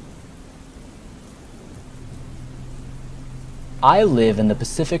 I live in the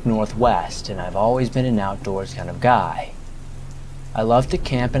Pacific Northwest, and I've always been an outdoors kind of guy. I love to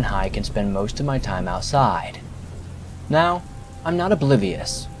camp and hike and spend most of my time outside. Now, I'm not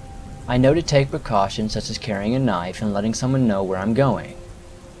oblivious. I know to take precautions such as carrying a knife and letting someone know where I'm going.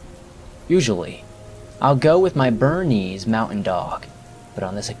 Usually, I'll go with my Bernese mountain dog, but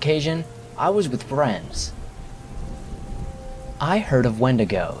on this occasion, I was with friends. I heard of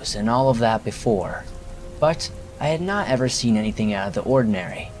wendigos and all of that before, but I had not ever seen anything out of the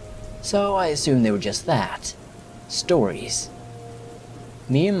ordinary, so I assumed they were just that. Stories.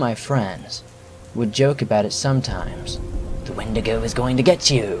 Me and my friends would joke about it sometimes. The Wendigo is going to get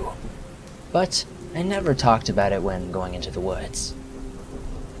you! But I never talked about it when going into the woods.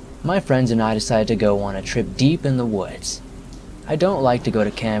 My friends and I decided to go on a trip deep in the woods. I don't like to go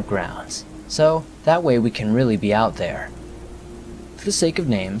to campgrounds, so that way we can really be out there. For the sake of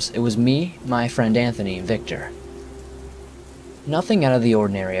names, it was me, my friend Anthony, and Victor. Nothing out of the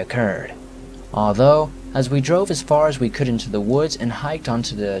ordinary occurred, although as we drove as far as we could into the woods and hiked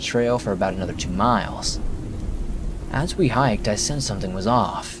onto the trail for about another 2 miles. As we hiked, I sensed something was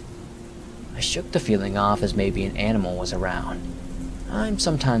off. I shook the feeling off as maybe an animal was around. I'm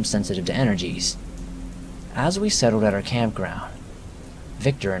sometimes sensitive to energies. As we settled at our campground,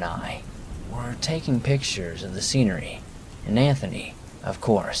 Victor and I were taking pictures of the scenery, and Anthony, of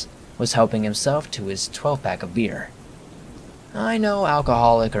course, was helping himself to his 12-pack of beer. I know,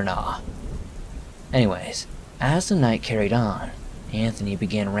 alcoholic or not. Anyways, as the night carried on, Anthony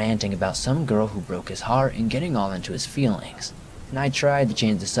began ranting about some girl who broke his heart and getting all into his feelings, and I tried to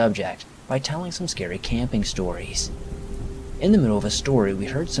change the subject by telling some scary camping stories. In the middle of a story, we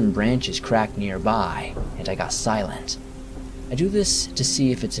heard some branches crack nearby, and I got silent. I do this to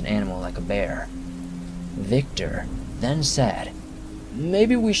see if it's an animal like a bear. Victor then said,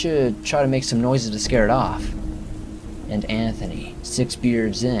 "Maybe we should try to make some noises to scare it off." And Anthony, 6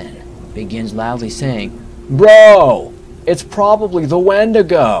 beers in, begins loudly saying, "Bro, it's probably the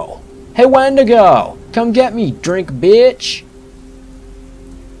Wendigo! Hey Wendigo, come get me, drink bitch!"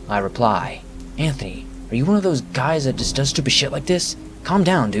 I reply, "Anthony, are you one of those guys that just does stupid shit like this? Calm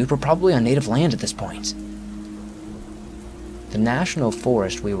down, dude, we're probably on native land at this point." The national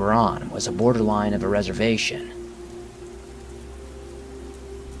forest we were on was a borderline of a reservation.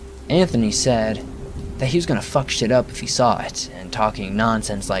 Anthony said that he was gonna fuck shit up if he saw it, and talking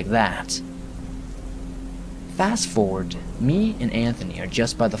nonsense like that. Fast forward, me and Anthony are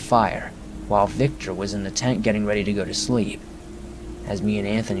just by the fire, while Victor was in the tent getting ready to go to sleep. As me and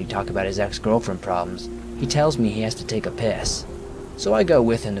Anthony talk about his ex-girlfriend problems, he tells me he has to take a piss. So I go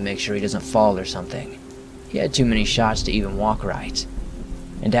with him to make sure he doesn't fall or something. He had too many shots to even walk right.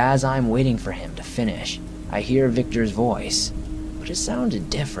 And as I'm waiting for him to finish, I hear Victor's voice, but it sounded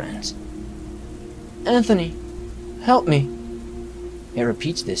different. "Anthony, help me." It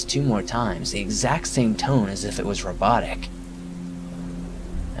repeats this 2 more times, the exact same tone as if it was robotic.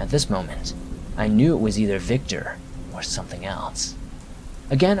 At this moment, I knew it was either Victor or something else.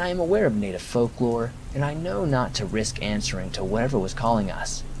 Again, I am aware of native folklore, and I know not to risk answering to whatever was calling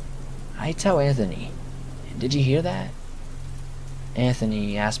us. I tell Anthony, "Did you hear that?"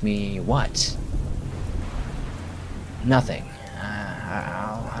 Anthony asked me, "What?" "Nothing.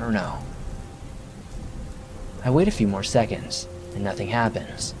 I don't know." I wait a few more seconds, and nothing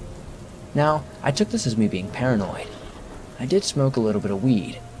happens. Now, I took this as me being paranoid. I did smoke a little bit of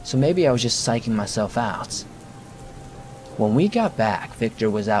weed, so maybe I was just psyching myself out. When we got back, Victor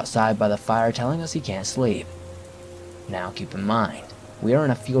was outside by the fire telling us he can't sleep. Now keep in mind, we are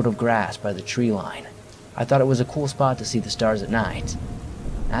in a field of grass by the tree line. I thought it was a cool spot to see the stars at night.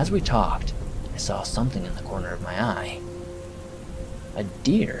 As we talked, I saw something in the corner of my eye. A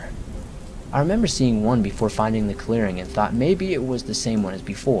deer. I remember seeing one before finding the clearing and thought maybe it was the same one as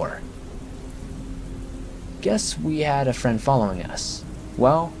before. Guess we had a friend following us.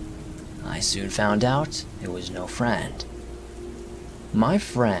 Well, I soon found out it was no friend. My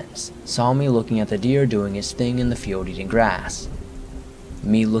friends saw me looking at the deer doing its thing in the field eating grass.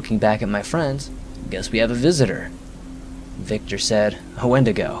 Me looking back at my friends, guess we have a visitor. Victor said, "A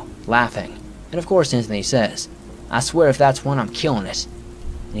Wendigo," laughing, and of course Anthony says, "I swear if that's one, I'm killing it."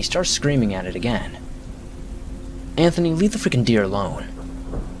 And he starts screaming at it again. "Anthony, leave the freaking deer alone."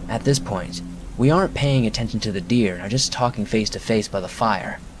 At this point, we aren't paying attention to the deer and are just talking face to face by the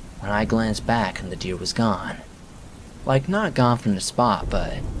fire, when I glanced back and the deer was gone. Like, not gone from the spot,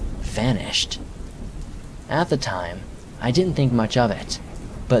 but vanished. At the time, I didn't think much of it,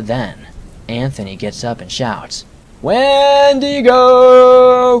 but then Anthony gets up and shouts, "Wendigo!"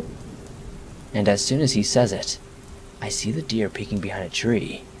 And as soon as he says it, I see the deer peeking behind a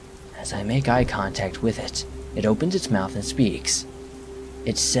tree. As I make eye contact with it, it opens its mouth and speaks.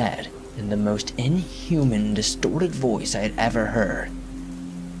 It said, in the most inhuman, distorted voice I had ever heard,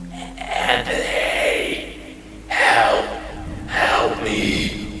 "Anthony, help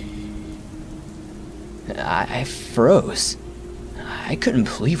me." I froze. I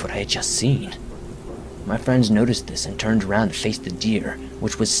couldn't believe what I had just seen. My friends noticed this and turned around to face the deer,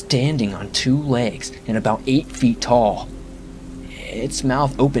 which was standing on 2 legs and about 8 feet tall. Its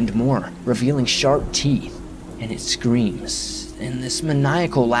mouth opened more, revealing sharp teeth, and its screams, and this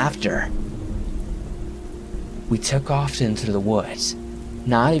maniacal laughter. We took off into the woods,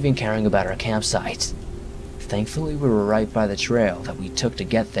 not even caring about our campsite. Thankfully, we were right by the trail that we took to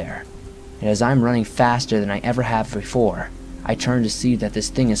get there, and as I'm running faster than I ever have before, I turn to see that this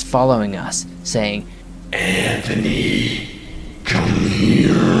thing is following us, saying, "Anthony, come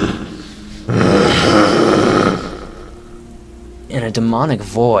here." in a demonic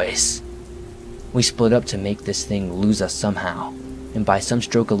voice. We split up to make this thing lose us somehow, and by some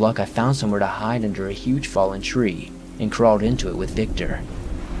stroke of luck I found somewhere to hide under a huge fallen tree and crawled into it with Victor.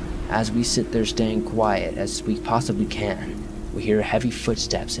 As we sit there staying quiet as we possibly can, we hear heavy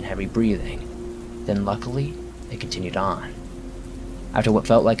footsteps and heavy breathing. Then luckily, it continued on. After what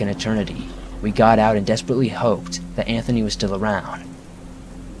felt like an eternity, we got out and desperately hoped that Anthony was still around.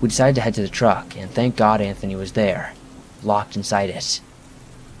 We decided to head to the truck, and thank God Anthony was there, locked inside it.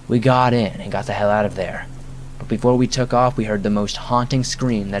 We got in and got the hell out of there, but before we took off we heard the most haunting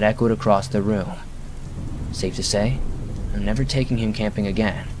scream that echoed across the room. Safe to say, I'm never taking him camping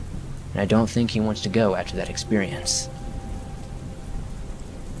again, and I don't think he wants to go after that experience.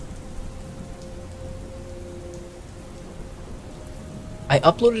 I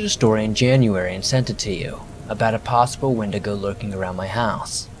uploaded a story in January and sent it to you about a possible Wendigo lurking around my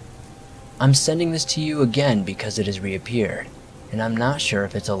house. I'm sending this to you again because it has reappeared, and I'm not sure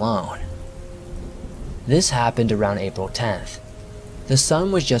if it's alone. This happened around April 10th. The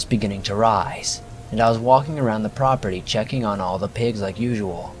sun was just beginning to rise, and I was walking around the property checking on all the pigs like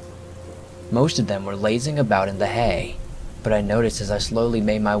usual. Most of them were lazing about in the hay, but I noticed as I slowly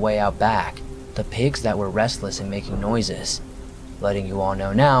made my way out back, the pigs that were restless and making noises, letting you all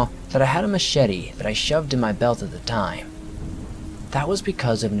know now that I had a machete that I shoved in my belt at the time. That was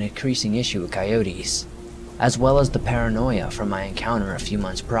because of an increasing issue with coyotes, as well as the paranoia from my encounter a few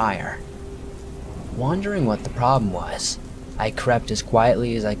months prior. Wondering what the problem was, I crept as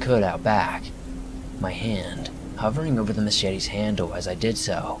quietly as I could out back, my hand hovering over the machete's handle as I did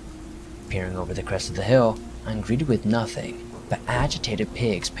so. Peering over the crest of the hill, I'm greeted with nothing but agitated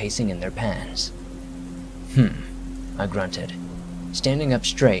pigs pacing in their pens. I grunted, standing up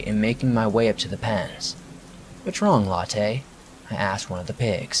straight and making my way up to the pens. "What's wrong, Latte?" I asked one of the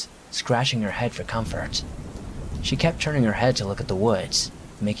pigs, scratching her head for comfort. She kept turning her head to look at the woods,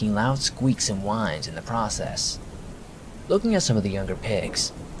 making loud squeaks and whines in the process. Looking at some of the younger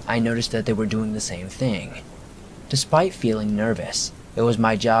pigs, I noticed that they were doing the same thing. Despite feeling nervous, it was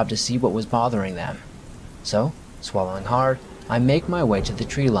my job to see what was bothering them. So, swallowing hard, I make my way to the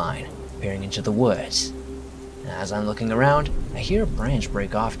tree line, peering into the woods. As I'm looking around, I hear a branch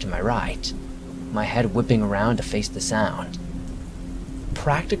break off to my right, my head whipping around to face the sound.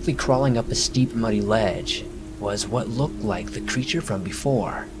 Practically crawling up a steep muddy ledge was what looked like the creature from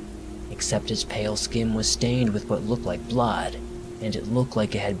before, except its pale skin was stained with what looked like blood, and it looked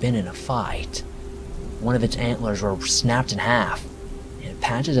like it had been in a fight. One of its antlers were snapped in half, and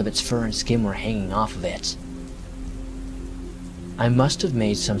patches of its fur and skin were hanging off of it. I must have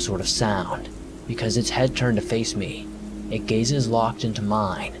made some sort of sound, because its head turned to face me, its gazes locked into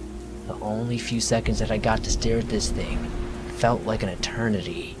mine. The only few seconds that I got to stare at this thing felt like an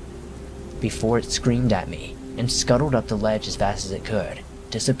eternity, before it screamed at me and scuttled up the ledge as fast as it could,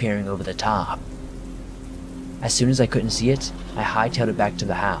 disappearing over the top. As soon as I couldn't see it, I hightailed it back to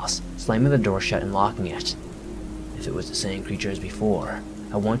the house, slamming the door shut and locking it. If it was the same creature as before,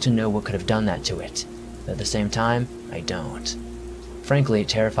 I want to know what could have done that to it, but at the same time, I don't. Frankly, it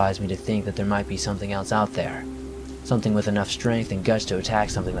terrifies me to think that there might be something else out there, something with enough strength and guts to attack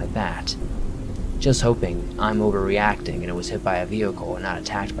something like that. Just hoping I'm overreacting and it was hit by a vehicle and not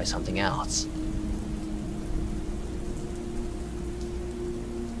attacked by something else.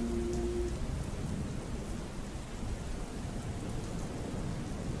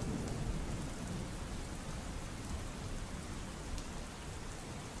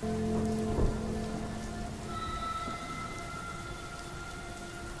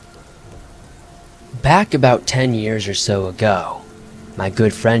 Back about 10 years or so ago, my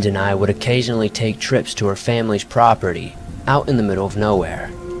good friend and I would occasionally take trips to her family's property out in the middle of nowhere.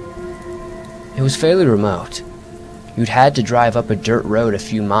 It was fairly remote. You'd had to drive up a dirt road a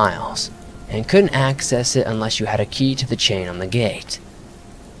few miles, and couldn't access it unless you had a key to the chain on the gate.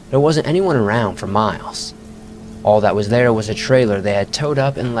 There wasn't anyone around for miles. All that was there was a trailer they had towed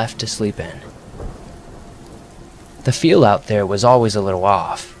up and left to sleep in. The feel out there was always a little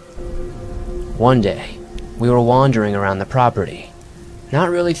off. One day, we were wandering around the property,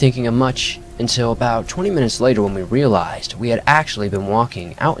 not really thinking of much until about 20 minutes later when we realized we had actually been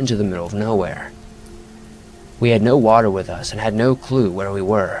walking out into the middle of nowhere. We had no water with us and had no clue where we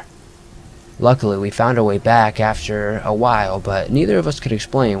were. Luckily, we found our way back after a while, but neither of us could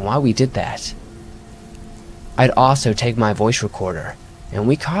explain why we did that. I'd also take my voice recorder, and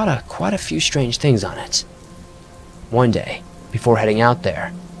we caught quite a few strange things on it. One day, before heading out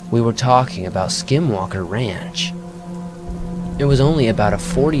there, we were talking about Skinwalker Ranch. It was only about a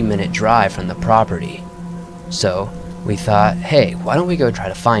 40-minute drive from the property, so we thought, hey, why don't we go try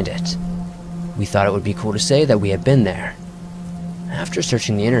to find it? We thought it would be cool to say that we had been there. After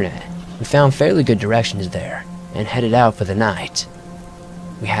searching the internet, we found fairly good directions there and headed out for the night.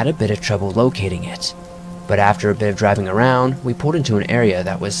 We had a bit of trouble locating it, but after a bit of driving around, we pulled into an area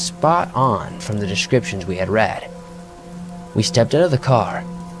that was spot on from the descriptions we had read. We stepped out of the car,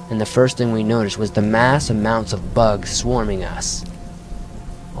 and the first thing we noticed was the mass amounts of bugs swarming us.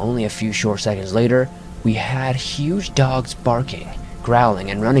 Only a few short seconds later, we had huge dogs barking,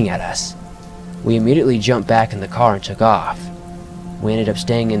 growling, and running at us. We immediately jumped back in the car and took off. We ended up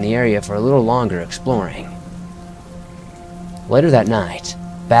staying in the area for a little longer exploring. Later that night,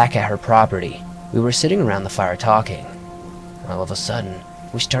 back at her property, we were sitting around the fire talking. All of a sudden,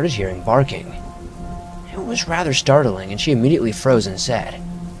 we started hearing barking. It was rather startling, and she immediately froze and said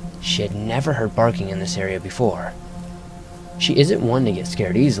she had never heard barking in this area before. She isn't one to get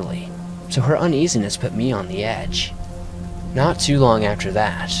scared easily, so her uneasiness put me on the edge. Not too long after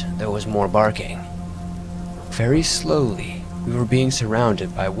that, there was more barking. Very slowly, we were being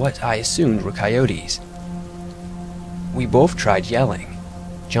surrounded by what I assumed were coyotes. We both tried yelling,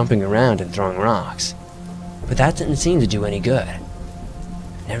 jumping around and throwing rocks, but that didn't seem to do any good.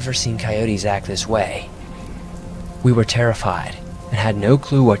 Never seen coyotes act this way. We were terrified and had no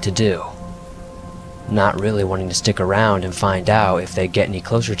clue what to do. Not really wanting to stick around and find out if they'd get any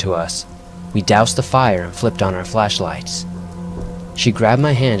closer to us, we doused the fire and flipped on our flashlights. She grabbed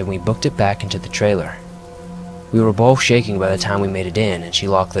my hand and we booked it back into the trailer. We were both shaking by the time we made it in, and she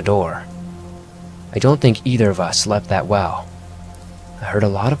locked the door. I don't think either of us slept that well. I heard a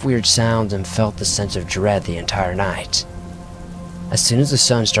lot of weird sounds and felt the sense of dread the entire night. As soon as the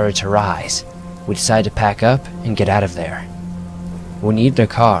sun started to rise, we decided to pack up and get out of there. We needed a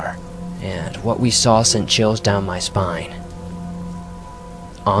car, and what we saw sent chills down my spine.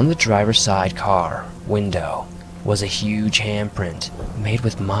 On the driver's side car window was a huge handprint made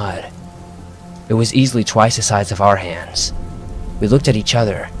with mud. It was easily twice the size of our hands. We looked at each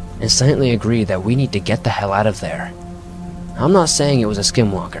other and silently agreed that we need to get the hell out of there. I'm not saying it was a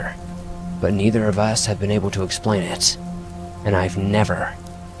skinwalker, but neither of us have been able to explain it, and I've never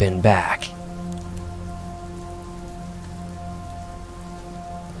been back.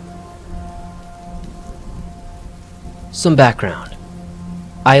 Some background.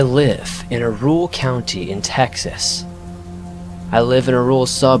 I live in a rural county in Texas. I live in a rural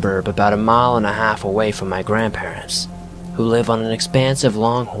suburb about 1.5 miles away from my grandparents, who live on an expansive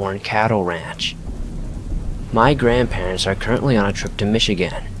longhorn cattle ranch. My grandparents are currently on a trip to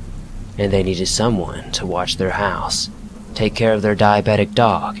Michigan, and they needed someone to watch their house, take care of their diabetic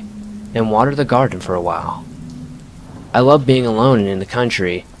dog, and water the garden for a while. I love being alone and in the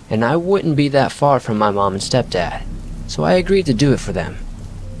country, and I wouldn't be that far from my mom and stepdad, so I agreed to do it for them.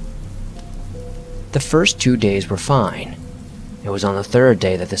 The first 2 days were fine. It was on the third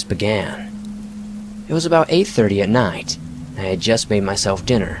day that this began. It was about 8:30 at night. I had just made myself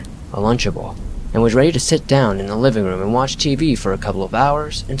dinner, a Lunchable, and was ready to sit down in the living room and watch TV for a couple of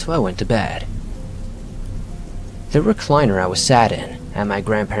hours until I went to bed. The recliner I was sat in at my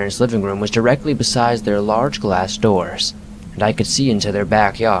grandparents' living room was directly beside their large glass doors, and I could see into their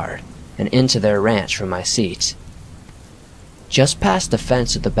backyard and into their ranch from my seat. Just past the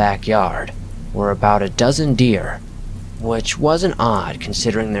fence of the backyard were about a dozen deer, which wasn't odd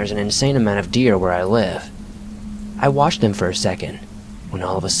considering there's an insane amount of deer where I live. I watched them for a second, when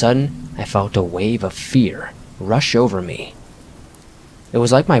all of a sudden I felt a wave of fear rush over me. It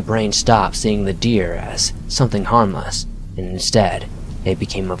was like my brain stopped seeing the deer as something harmless, and instead it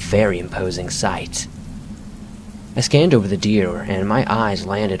became a very imposing sight. I scanned over the deer and my eyes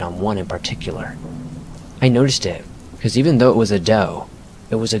landed on one in particular. I noticed it because even though it was a doe,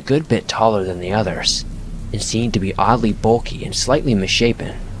 it was a good bit taller than the others, and seemed to be oddly bulky and slightly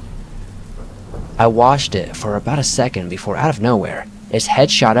misshapen. I watched it for about a second before out of nowhere, its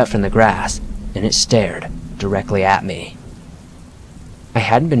head shot up from the grass, and it stared directly at me. I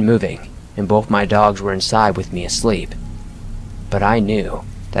hadn't been moving, and both my dogs were inside with me asleep, but I knew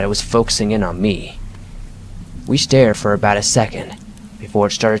that it was focusing in on me. We stared for about a second, before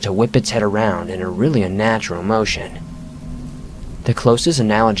it started to whip its head around in a really unnatural motion. The closest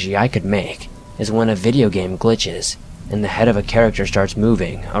analogy I could make is when a video game glitches and the head of a character starts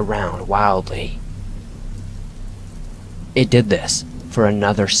moving around wildly. It did this for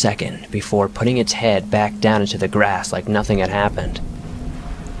another second before putting its head back down into the grass like nothing had happened.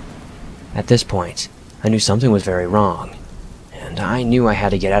 At this point, I knew something was very wrong, and I knew I had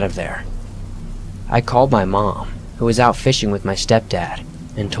to get out of there. I called my mom, who was out fishing with my stepdad,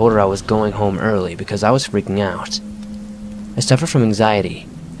 and told her I was going home early because I was freaking out. I suffer from anxiety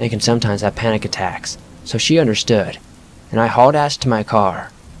and can sometimes have panic attacks, so she understood, and I hauled ass to my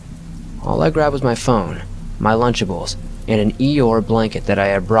car. All I grabbed was my phone, my Lunchables, and an Eeyore blanket that I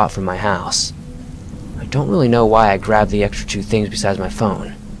had brought from my house. I don't really know why I grabbed the extra 2 things besides my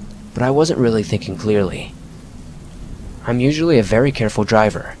phone, but I wasn't really thinking clearly. I'm usually a very careful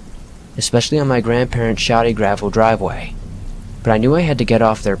driver, especially on my grandparents' shoddy gravel driveway, but I knew I had to get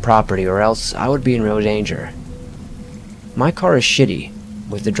off their property or else I would be in real danger. My car is shitty,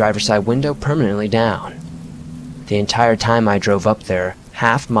 with the driver's side window permanently down. The entire time I drove up their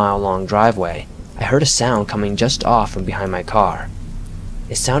half-mile-long driveway, I heard a sound coming just off from behind my car.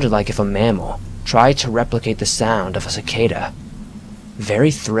 It sounded like if a mammal tried to replicate the sound of a cicada.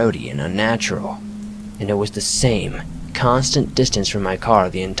 Very throaty and unnatural, and it was the same constant distance from my car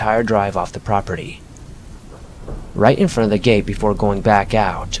the entire drive off the property. Right in front of the gate before going back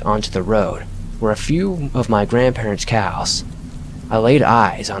out onto the road were a few of my grandparents' cows. I laid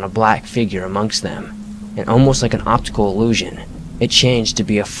eyes on a black figure amongst them, and almost like an optical illusion, it changed to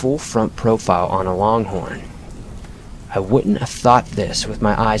be a full front profile on a longhorn. I wouldn't have thought this with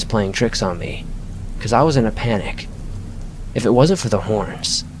my eyes playing tricks on me, because I was in a panic. If it wasn't for the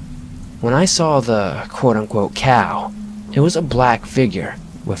horns. When I saw the quote-unquote cow, it was a black figure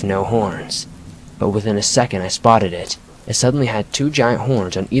with no horns, but within a second I spotted it. It suddenly had 2 giant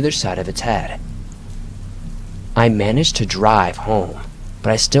horns on either side of its head. I managed to drive home,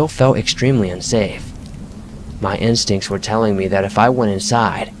 but I still felt extremely unsafe. My instincts were telling me that if I went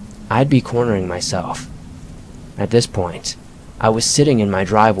inside, I'd be cornering myself. At this point, I was sitting in my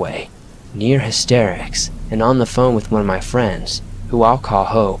driveway, near hysterics, and on the phone with one of my friends, who I'll call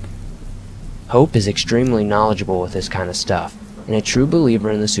Hope. Hope is extremely knowledgeable with this kind of stuff, and a true believer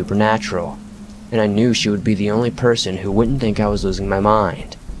in the supernatural, and I knew she would be the only person who wouldn't think I was losing my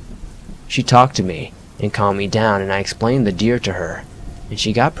mind. She talked to me and calmed me down, and I explained the deer to her, and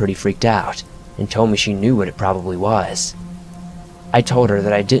she got pretty freaked out and told me she knew what it probably was. I told her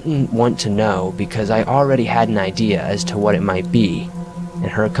that I didn't want to know because I already had an idea as to what it might be, and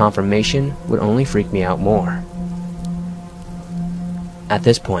her confirmation would only freak me out more. At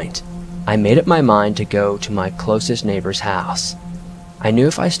this point, I made up my mind to go to my closest neighbor's house. I knew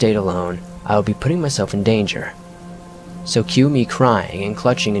if I stayed alone, I would be putting myself in danger. So cue me crying and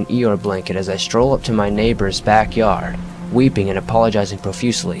clutching an Eeyore blanket as I stroll up to my neighbor's backyard, weeping and apologizing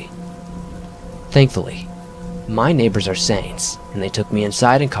profusely. Thankfully, my neighbors are saints, and they took me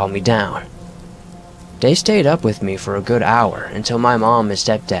inside and calmed me down. They stayed up with me for a good hour until my mom and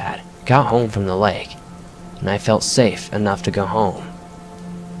stepdad got home from the lake, and I felt safe enough to go home.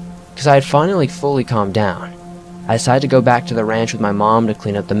 Because I had finally fully calmed down, I decided to go back to the ranch with my mom to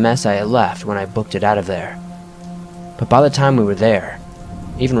clean up the mess I had left when I booked it out of there. But by the time we were there,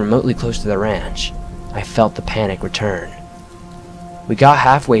 even remotely close to the ranch, I felt the panic return. We got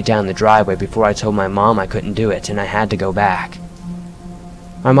halfway down the driveway before I told my mom I couldn't do it and I had to go back.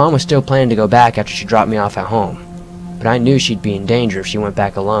 My mom was still planning to go back after she dropped me off at home, but I knew she'd be in danger if she went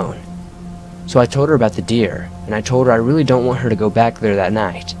back alone. So I told her about the deer, and I told her I really don't want her to go back there that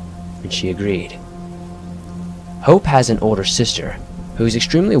night, and she agreed. Hope has an older sister who is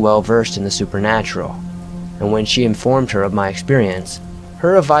extremely well versed in the supernatural, and when she informed her of my experience,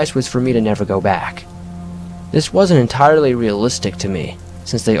 her advice was for me to never go back. This wasn't entirely realistic to me,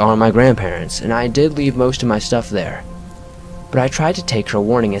 since they are my grandparents, and I did leave most of my stuff there. But I tried to take her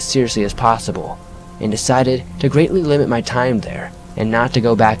warning as seriously as possible, and decided to greatly limit my time there, and not to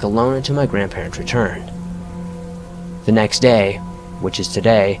go back alone until my grandparents returned. The next day, which is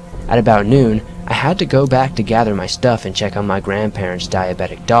today, at about noon, I had to go back to gather my stuff and check on my grandparents'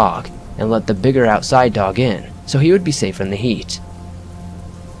 diabetic dog, and let the bigger outside dog in, so he would be safe from the heat.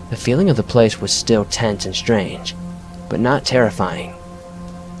 The feeling of the place was still tense and strange, but not terrifying.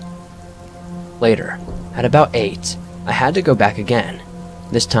 Later, at about 8, I had to go back again,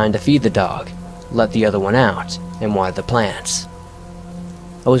 this time to feed the dog, let the other one out, and water the plants.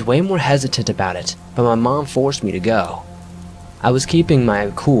 I was way more hesitant about it, but my mom forced me to go. I was keeping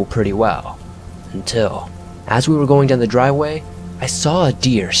my cool pretty well, until, as we were going down the driveway, I saw a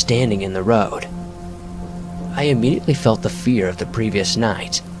deer standing in the road. I immediately felt the fear of the previous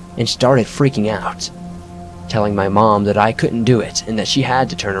night, and started freaking out, telling my mom that I couldn't do it and that she had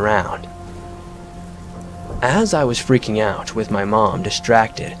to turn around. As I was freaking out, with my mom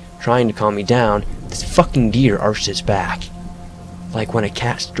distracted, trying to calm me down, this fucking deer arched its back. Like when a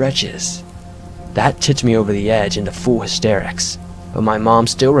cat stretches. That tipped me over the edge into full hysterics, but my mom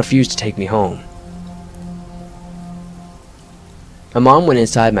still refused to take me home. My mom went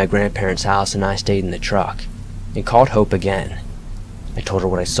inside my grandparents' house and I stayed in the truck, and called Hope again. I told her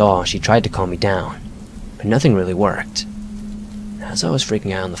what I saw and she tried to calm me down, but nothing really worked. As I was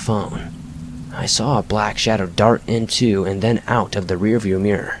freaking out on the phone, I saw a black shadow dart into and then out of the rearview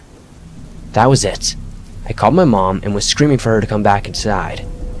mirror. That was it. I called my mom and was screaming for her to come back inside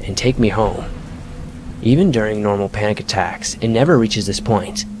and take me home. Even during normal panic attacks, it never reaches this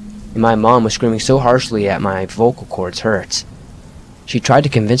point, and my mom was screaming so harshly that my vocal cords hurt. She tried to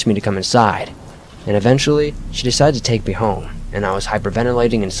convince me to come inside, and eventually she decided to take me home, and I was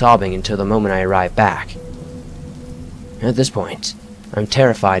hyperventilating and sobbing until the moment I arrived back. At this point, I'm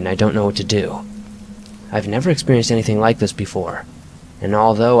terrified and I don't know what to do. I've never experienced anything like this before, and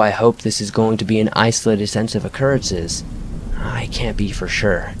although I hope this is going to be an isolated sense of occurrences, I can't be for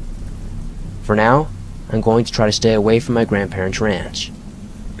sure. For now, I'm going to try to stay away from my grandparents' ranch,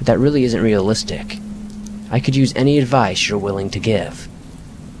 but that really isn't realistic. I could use any advice you're willing to give.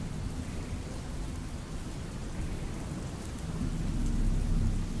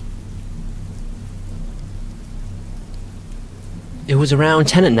 It was around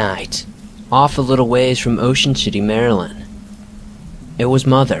 10 at night, off a little ways from Ocean City, Maryland. It was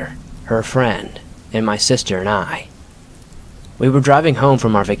Mother, her friend, and my sister and I. We were driving home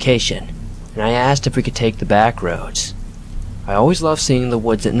from our vacation, and I asked if we could take the back roads. I always loved seeing the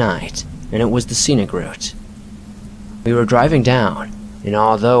woods at night, and it was the scenic route. We were driving down, and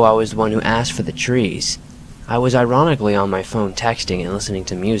although I was the one who asked for the trees, I was ironically on my phone texting and listening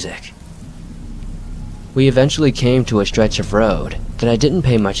to music. We eventually came to a stretch of road that I didn't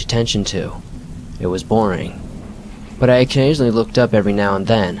pay much attention to. It was boring, but I occasionally looked up every now and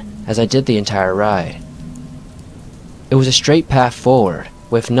then, as I did the entire ride. It was a straight path forward,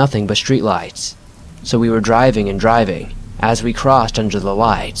 with nothing but streetlights, so we were driving and driving. As we crossed under the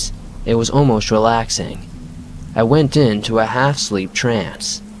lights, it was almost relaxing. I went into a half-sleep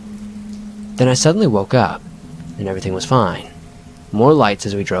trance. Then I suddenly woke up, and everything was fine. More lights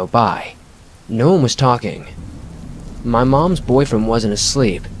as we drove by. No one was talking. My mom's boyfriend wasn't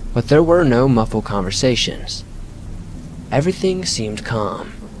asleep, but there were no muffled conversations. Everything seemed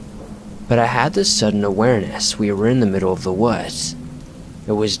calm. But I had this sudden awareness we were in the middle of the woods.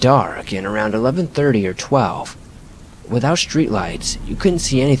 It was dark and around 11:30 or 12. Without streetlights, you couldn't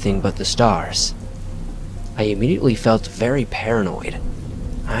see anything but the stars. I immediately felt very paranoid.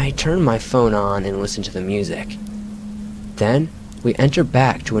 I turned my phone on and listened to the music. Then, we entered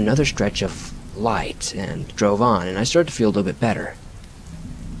back to another stretch of light and drove on, and I started to feel a little bit better.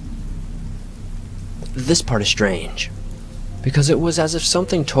 This part is strange, because it was as if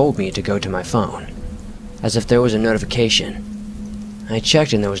something told me to go to my phone, as if there was a notification. I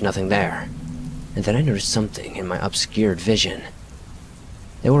checked and there was nothing there, and then I noticed something in my obscured vision.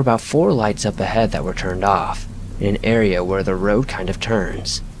 There were about 4 lights up ahead that were turned off, in an area where the road kind of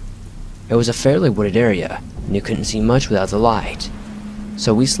turns. It was a fairly wooded area, and you couldn't see much without the light,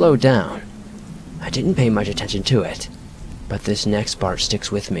 so we slowed down. I didn't pay much attention to it, but this next part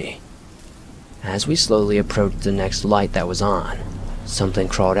sticks with me. As we slowly approached the next light that was on, something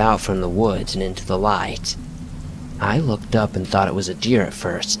crawled out from the woods and into the light. I looked up and thought it was a deer at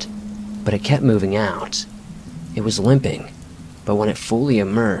first, but it kept moving out. It was limping, but when it fully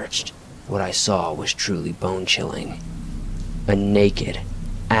emerged, what I saw was truly bone-chilling. A naked,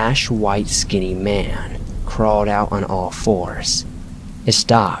 ash-white skinny man crawled out on all 4s. It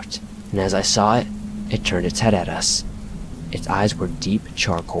stopped, and as I saw it, it turned its head at us. Its eyes were deep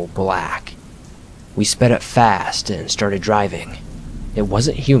charcoal black. We sped up fast and started driving. It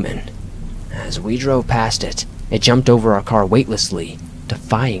wasn't human. As we drove past it, it jumped over our car weightlessly,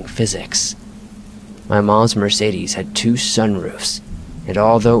 defying physics. My mom's Mercedes had 2 sunroofs, and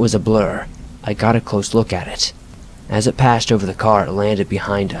although it was a blur, I got a close look at it. As it passed over the car, it landed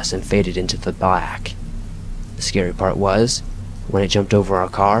behind us and faded into the black. The scary part was, when it jumped over our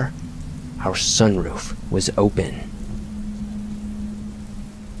car, our sunroof was open.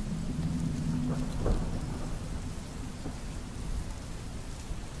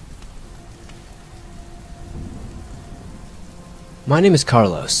 My name is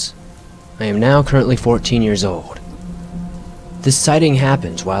Carlos. I am now currently 14 years old. This sighting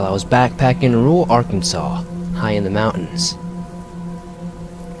happened while I was backpacking in rural Arkansas, high in the mountains.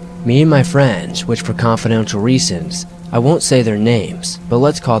 Me and my friends, which for confidential reasons, I won't say their names, but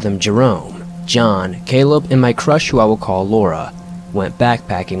let's call them Jerome, John, Caleb, and my crush who I will call Laura, went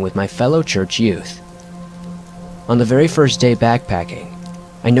backpacking with my fellow church youth. On the very first day backpacking,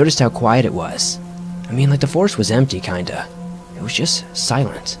 I noticed how quiet it was. I mean, like the forest was empty, kinda. It was just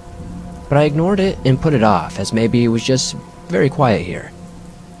silent. But I ignored it and put it off, as maybe it was just very quiet here.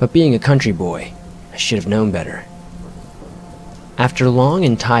 But being a country boy, I should have known better. After long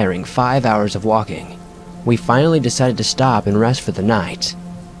and tiring 5 hours of walking, we finally decided to stop and rest for the night.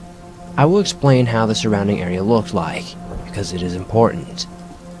 I will explain how the surrounding area looked like, because it is important.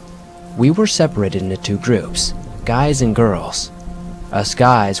 We were separated into two groups, guys and girls. Us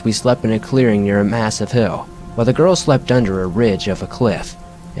guys, we slept in a clearing near a massive hill, while the girls slept under a ridge of a cliff,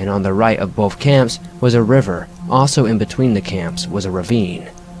 and on the right of both camps was a river. Also in between the camps was a ravine.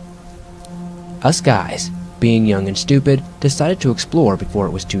 Us guys, being young and stupid, decided to explore before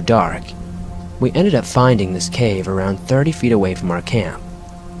it was too dark. We ended up finding this cave around 30 feet away from our camp.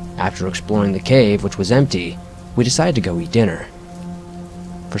 After exploring the cave, which was empty, we decided to go eat dinner.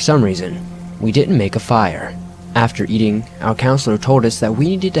 For some reason, we didn't make a fire. After eating, our counselor told us that we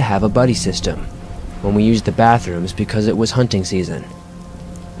needed to have a buddy system when we used the bathrooms because it was hunting season.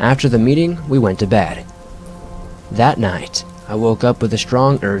 After the meeting, we went to bed. That night, I woke up with a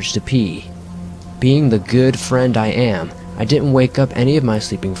strong urge to pee. Being the good friend I am, I didn't wake up any of my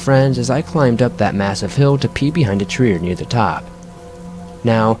sleeping friends as I climbed up that massive hill to pee behind a tree near the top.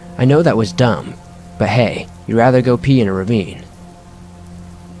 Now, I know that was dumb, but hey, you'd rather go pee in a ravine.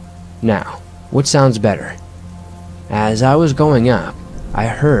 Now, what sounds better? As I was going up, I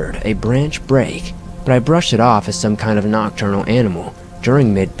heard a branch break, but I brushed it off as some kind of nocturnal animal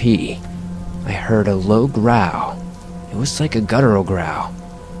during mid-pee. I heard a low growl. It was like a guttural growl.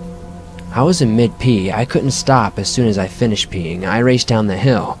 I was in mid-pee. I couldn't stop. As soon as I finished peeing, I raced down the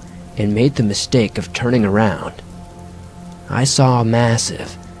hill and made the mistake of turning around. I saw a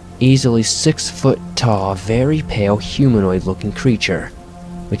massive, easily 6 foot tall, very pale humanoid looking creature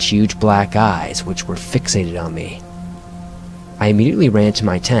with huge black eyes which were fixated on me. I immediately ran to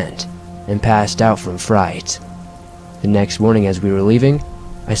my tent and passed out from fright. The next morning as we were leaving,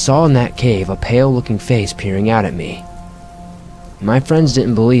 I saw in that cave a pale looking face peering out at me. My friends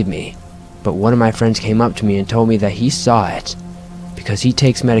didn't believe me, but one of my friends came up to me and told me that he saw it because he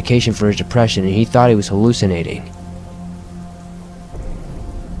takes medication for his depression and he thought he was hallucinating.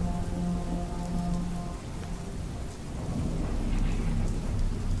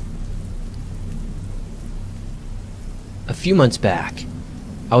 A few months back,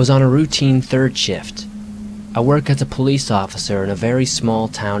 I was on a routine third shift. I work as a police officer in a very small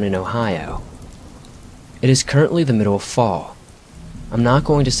town in Ohio. It is currently the middle of fall. I'm not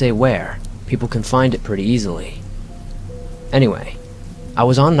going to say where. People can find it pretty easily. Anyway, I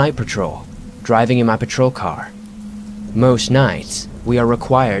was on night patrol, driving in my patrol car. Most nights, we are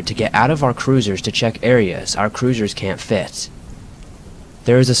required to get out of our cruisers to check areas our cruisers can't fit.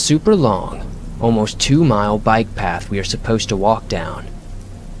 There is a super long, almost 2-mile bike path we are supposed to walk down.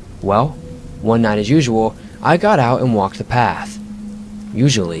 Well, one night as usual, I got out and walked the path.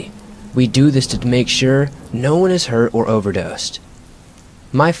 Usually, we do this to make sure no one is hurt or overdosed.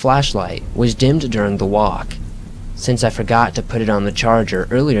 My flashlight was dimmed during the walk, since I forgot to put it on the charger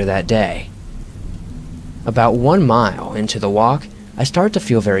earlier that day. About 1 mile into the walk, I start to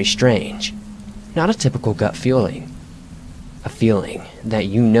feel very strange. Not a typical gut feeling. A feeling that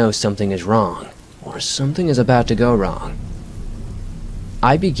you know something is wrong, or something is about to go wrong.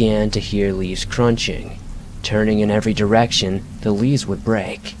 I began to hear leaves crunching. Turning in every direction, the leaves would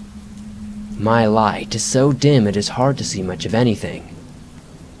break. My light is so dim it is hard to see much of anything.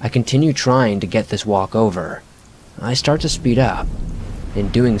 I continue trying to get this walk over. I start to speed up. In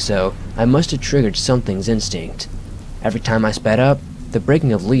doing so, I must have triggered something's instinct. Every time I sped up, the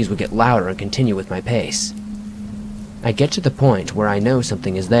breaking of leaves would get louder and continue with my pace. I get to the point where I know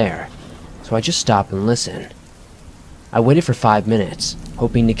something is there, so I just stop and listen. I waited for 5 minutes,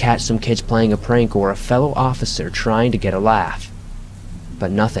 hoping to catch some kids playing a prank or a fellow officer trying to get a laugh. But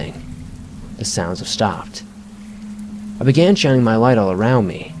nothing. The sounds have stopped. I began shining my light all around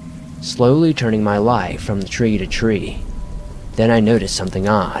me, slowly turning my light from the tree to tree. Then I noticed something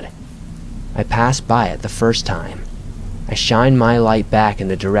odd. I passed by it the first time. I shined my light back in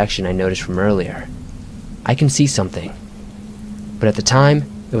the direction I noticed from earlier. I can see something, but at the time,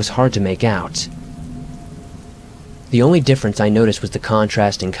 it was hard to make out. The only difference I noticed was the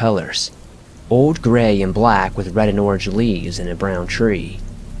contrast in colors. Old gray and black with red and orange leaves in a brown tree.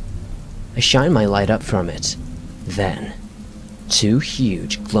 I shined my light up from it. Then, 2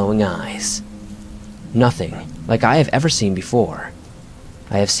 huge glowing eyes. Nothing like I have ever seen before.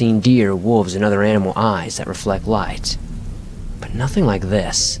 I have seen deer, wolves, and other animal eyes that reflect light, but nothing like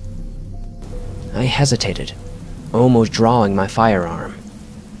this. I hesitated, almost drawing my firearm,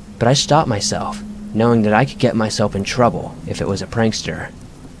 but I stopped myself knowing that I could get myself in trouble if it was a prankster.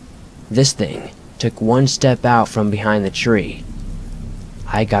 This thing took one step out from behind the tree.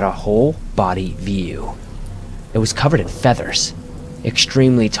 I got a whole body view. It was covered in feathers,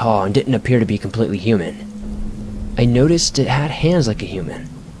 extremely tall, and didn't appear to be completely human. I noticed it had hands like a human,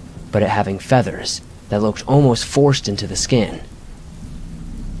 but it having feathers that looked almost forced into the skin.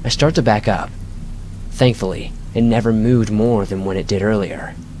 I start to back up. Thankfully, it never moved more than when it did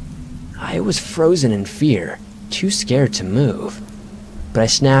earlier. I was frozen in fear, too scared to move, but I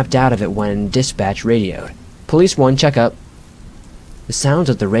snapped out of it when dispatch radioed. "Police 1, check up." The sounds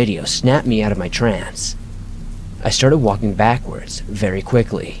of the radio snapped me out of my trance. I started walking backwards very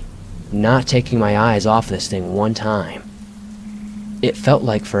quickly, not taking my eyes off this thing one time. It felt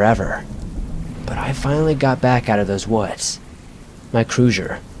like forever, but I finally got back out of those woods. My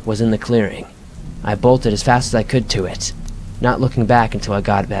cruiser was in the clearing. I bolted as fast as I could to it, not looking back until I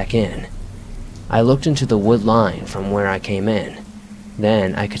got back in. I looked into the wood line from where I came in.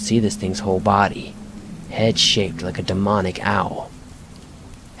 Then I could see this thing's whole body, head shaped like a demonic owl.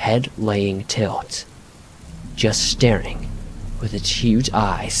 Head laying tilt, just staring with its huge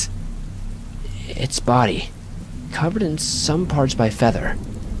eyes. Its body, covered in some parts by feather,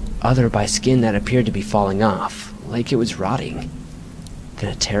 other by skin that appeared to be falling off, like it was rotting.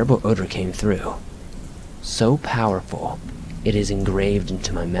 Then a terrible odor came through, so powerful it is engraved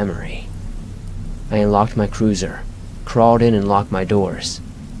into my memory. I unlocked my cruiser, crawled in and locked my doors.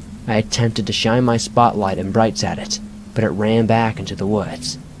 I attempted to shine my spotlight and brights at it, but it ran back into the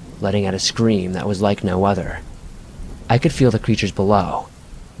woods, letting out a scream that was like no other. I could feel the creatures below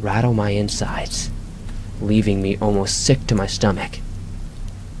rattle my insides, leaving me almost sick to my stomach.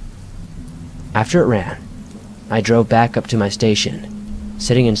 After it ran, I drove back up to my station,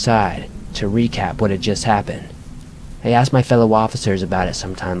 sitting inside to recap what had just happened. I asked my fellow officers about it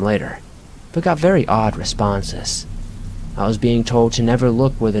sometime later, but got very odd responses. I was being told to never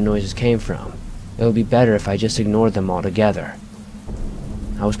look where the noises came from. It would be better if I just ignored them altogether.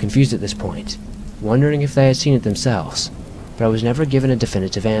 I was confused at this point, wondering if they had seen it themselves, but I was never given a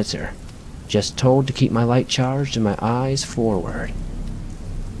definitive answer, just told to keep my light charged and my eyes forward.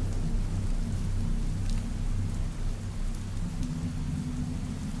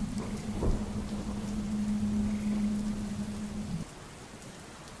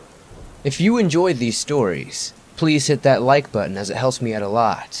 If you enjoyed these stories, please hit that like button as it helps me out a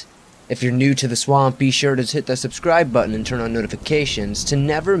lot. If you're new to the swamp, be sure to hit the subscribe button and turn on notifications to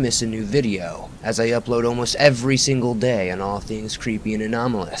never miss a new video, as I upload almost every single day on all things creepy and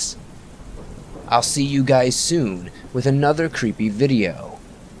anomalous. I'll see you guys soon with another creepy video.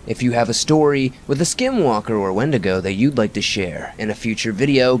 If you have a story with a skinwalker or wendigo that you'd like to share in a future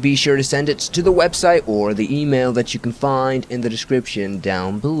video, be sure to send it to the website or the email that you can find in the description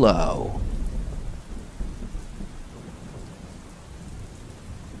down below.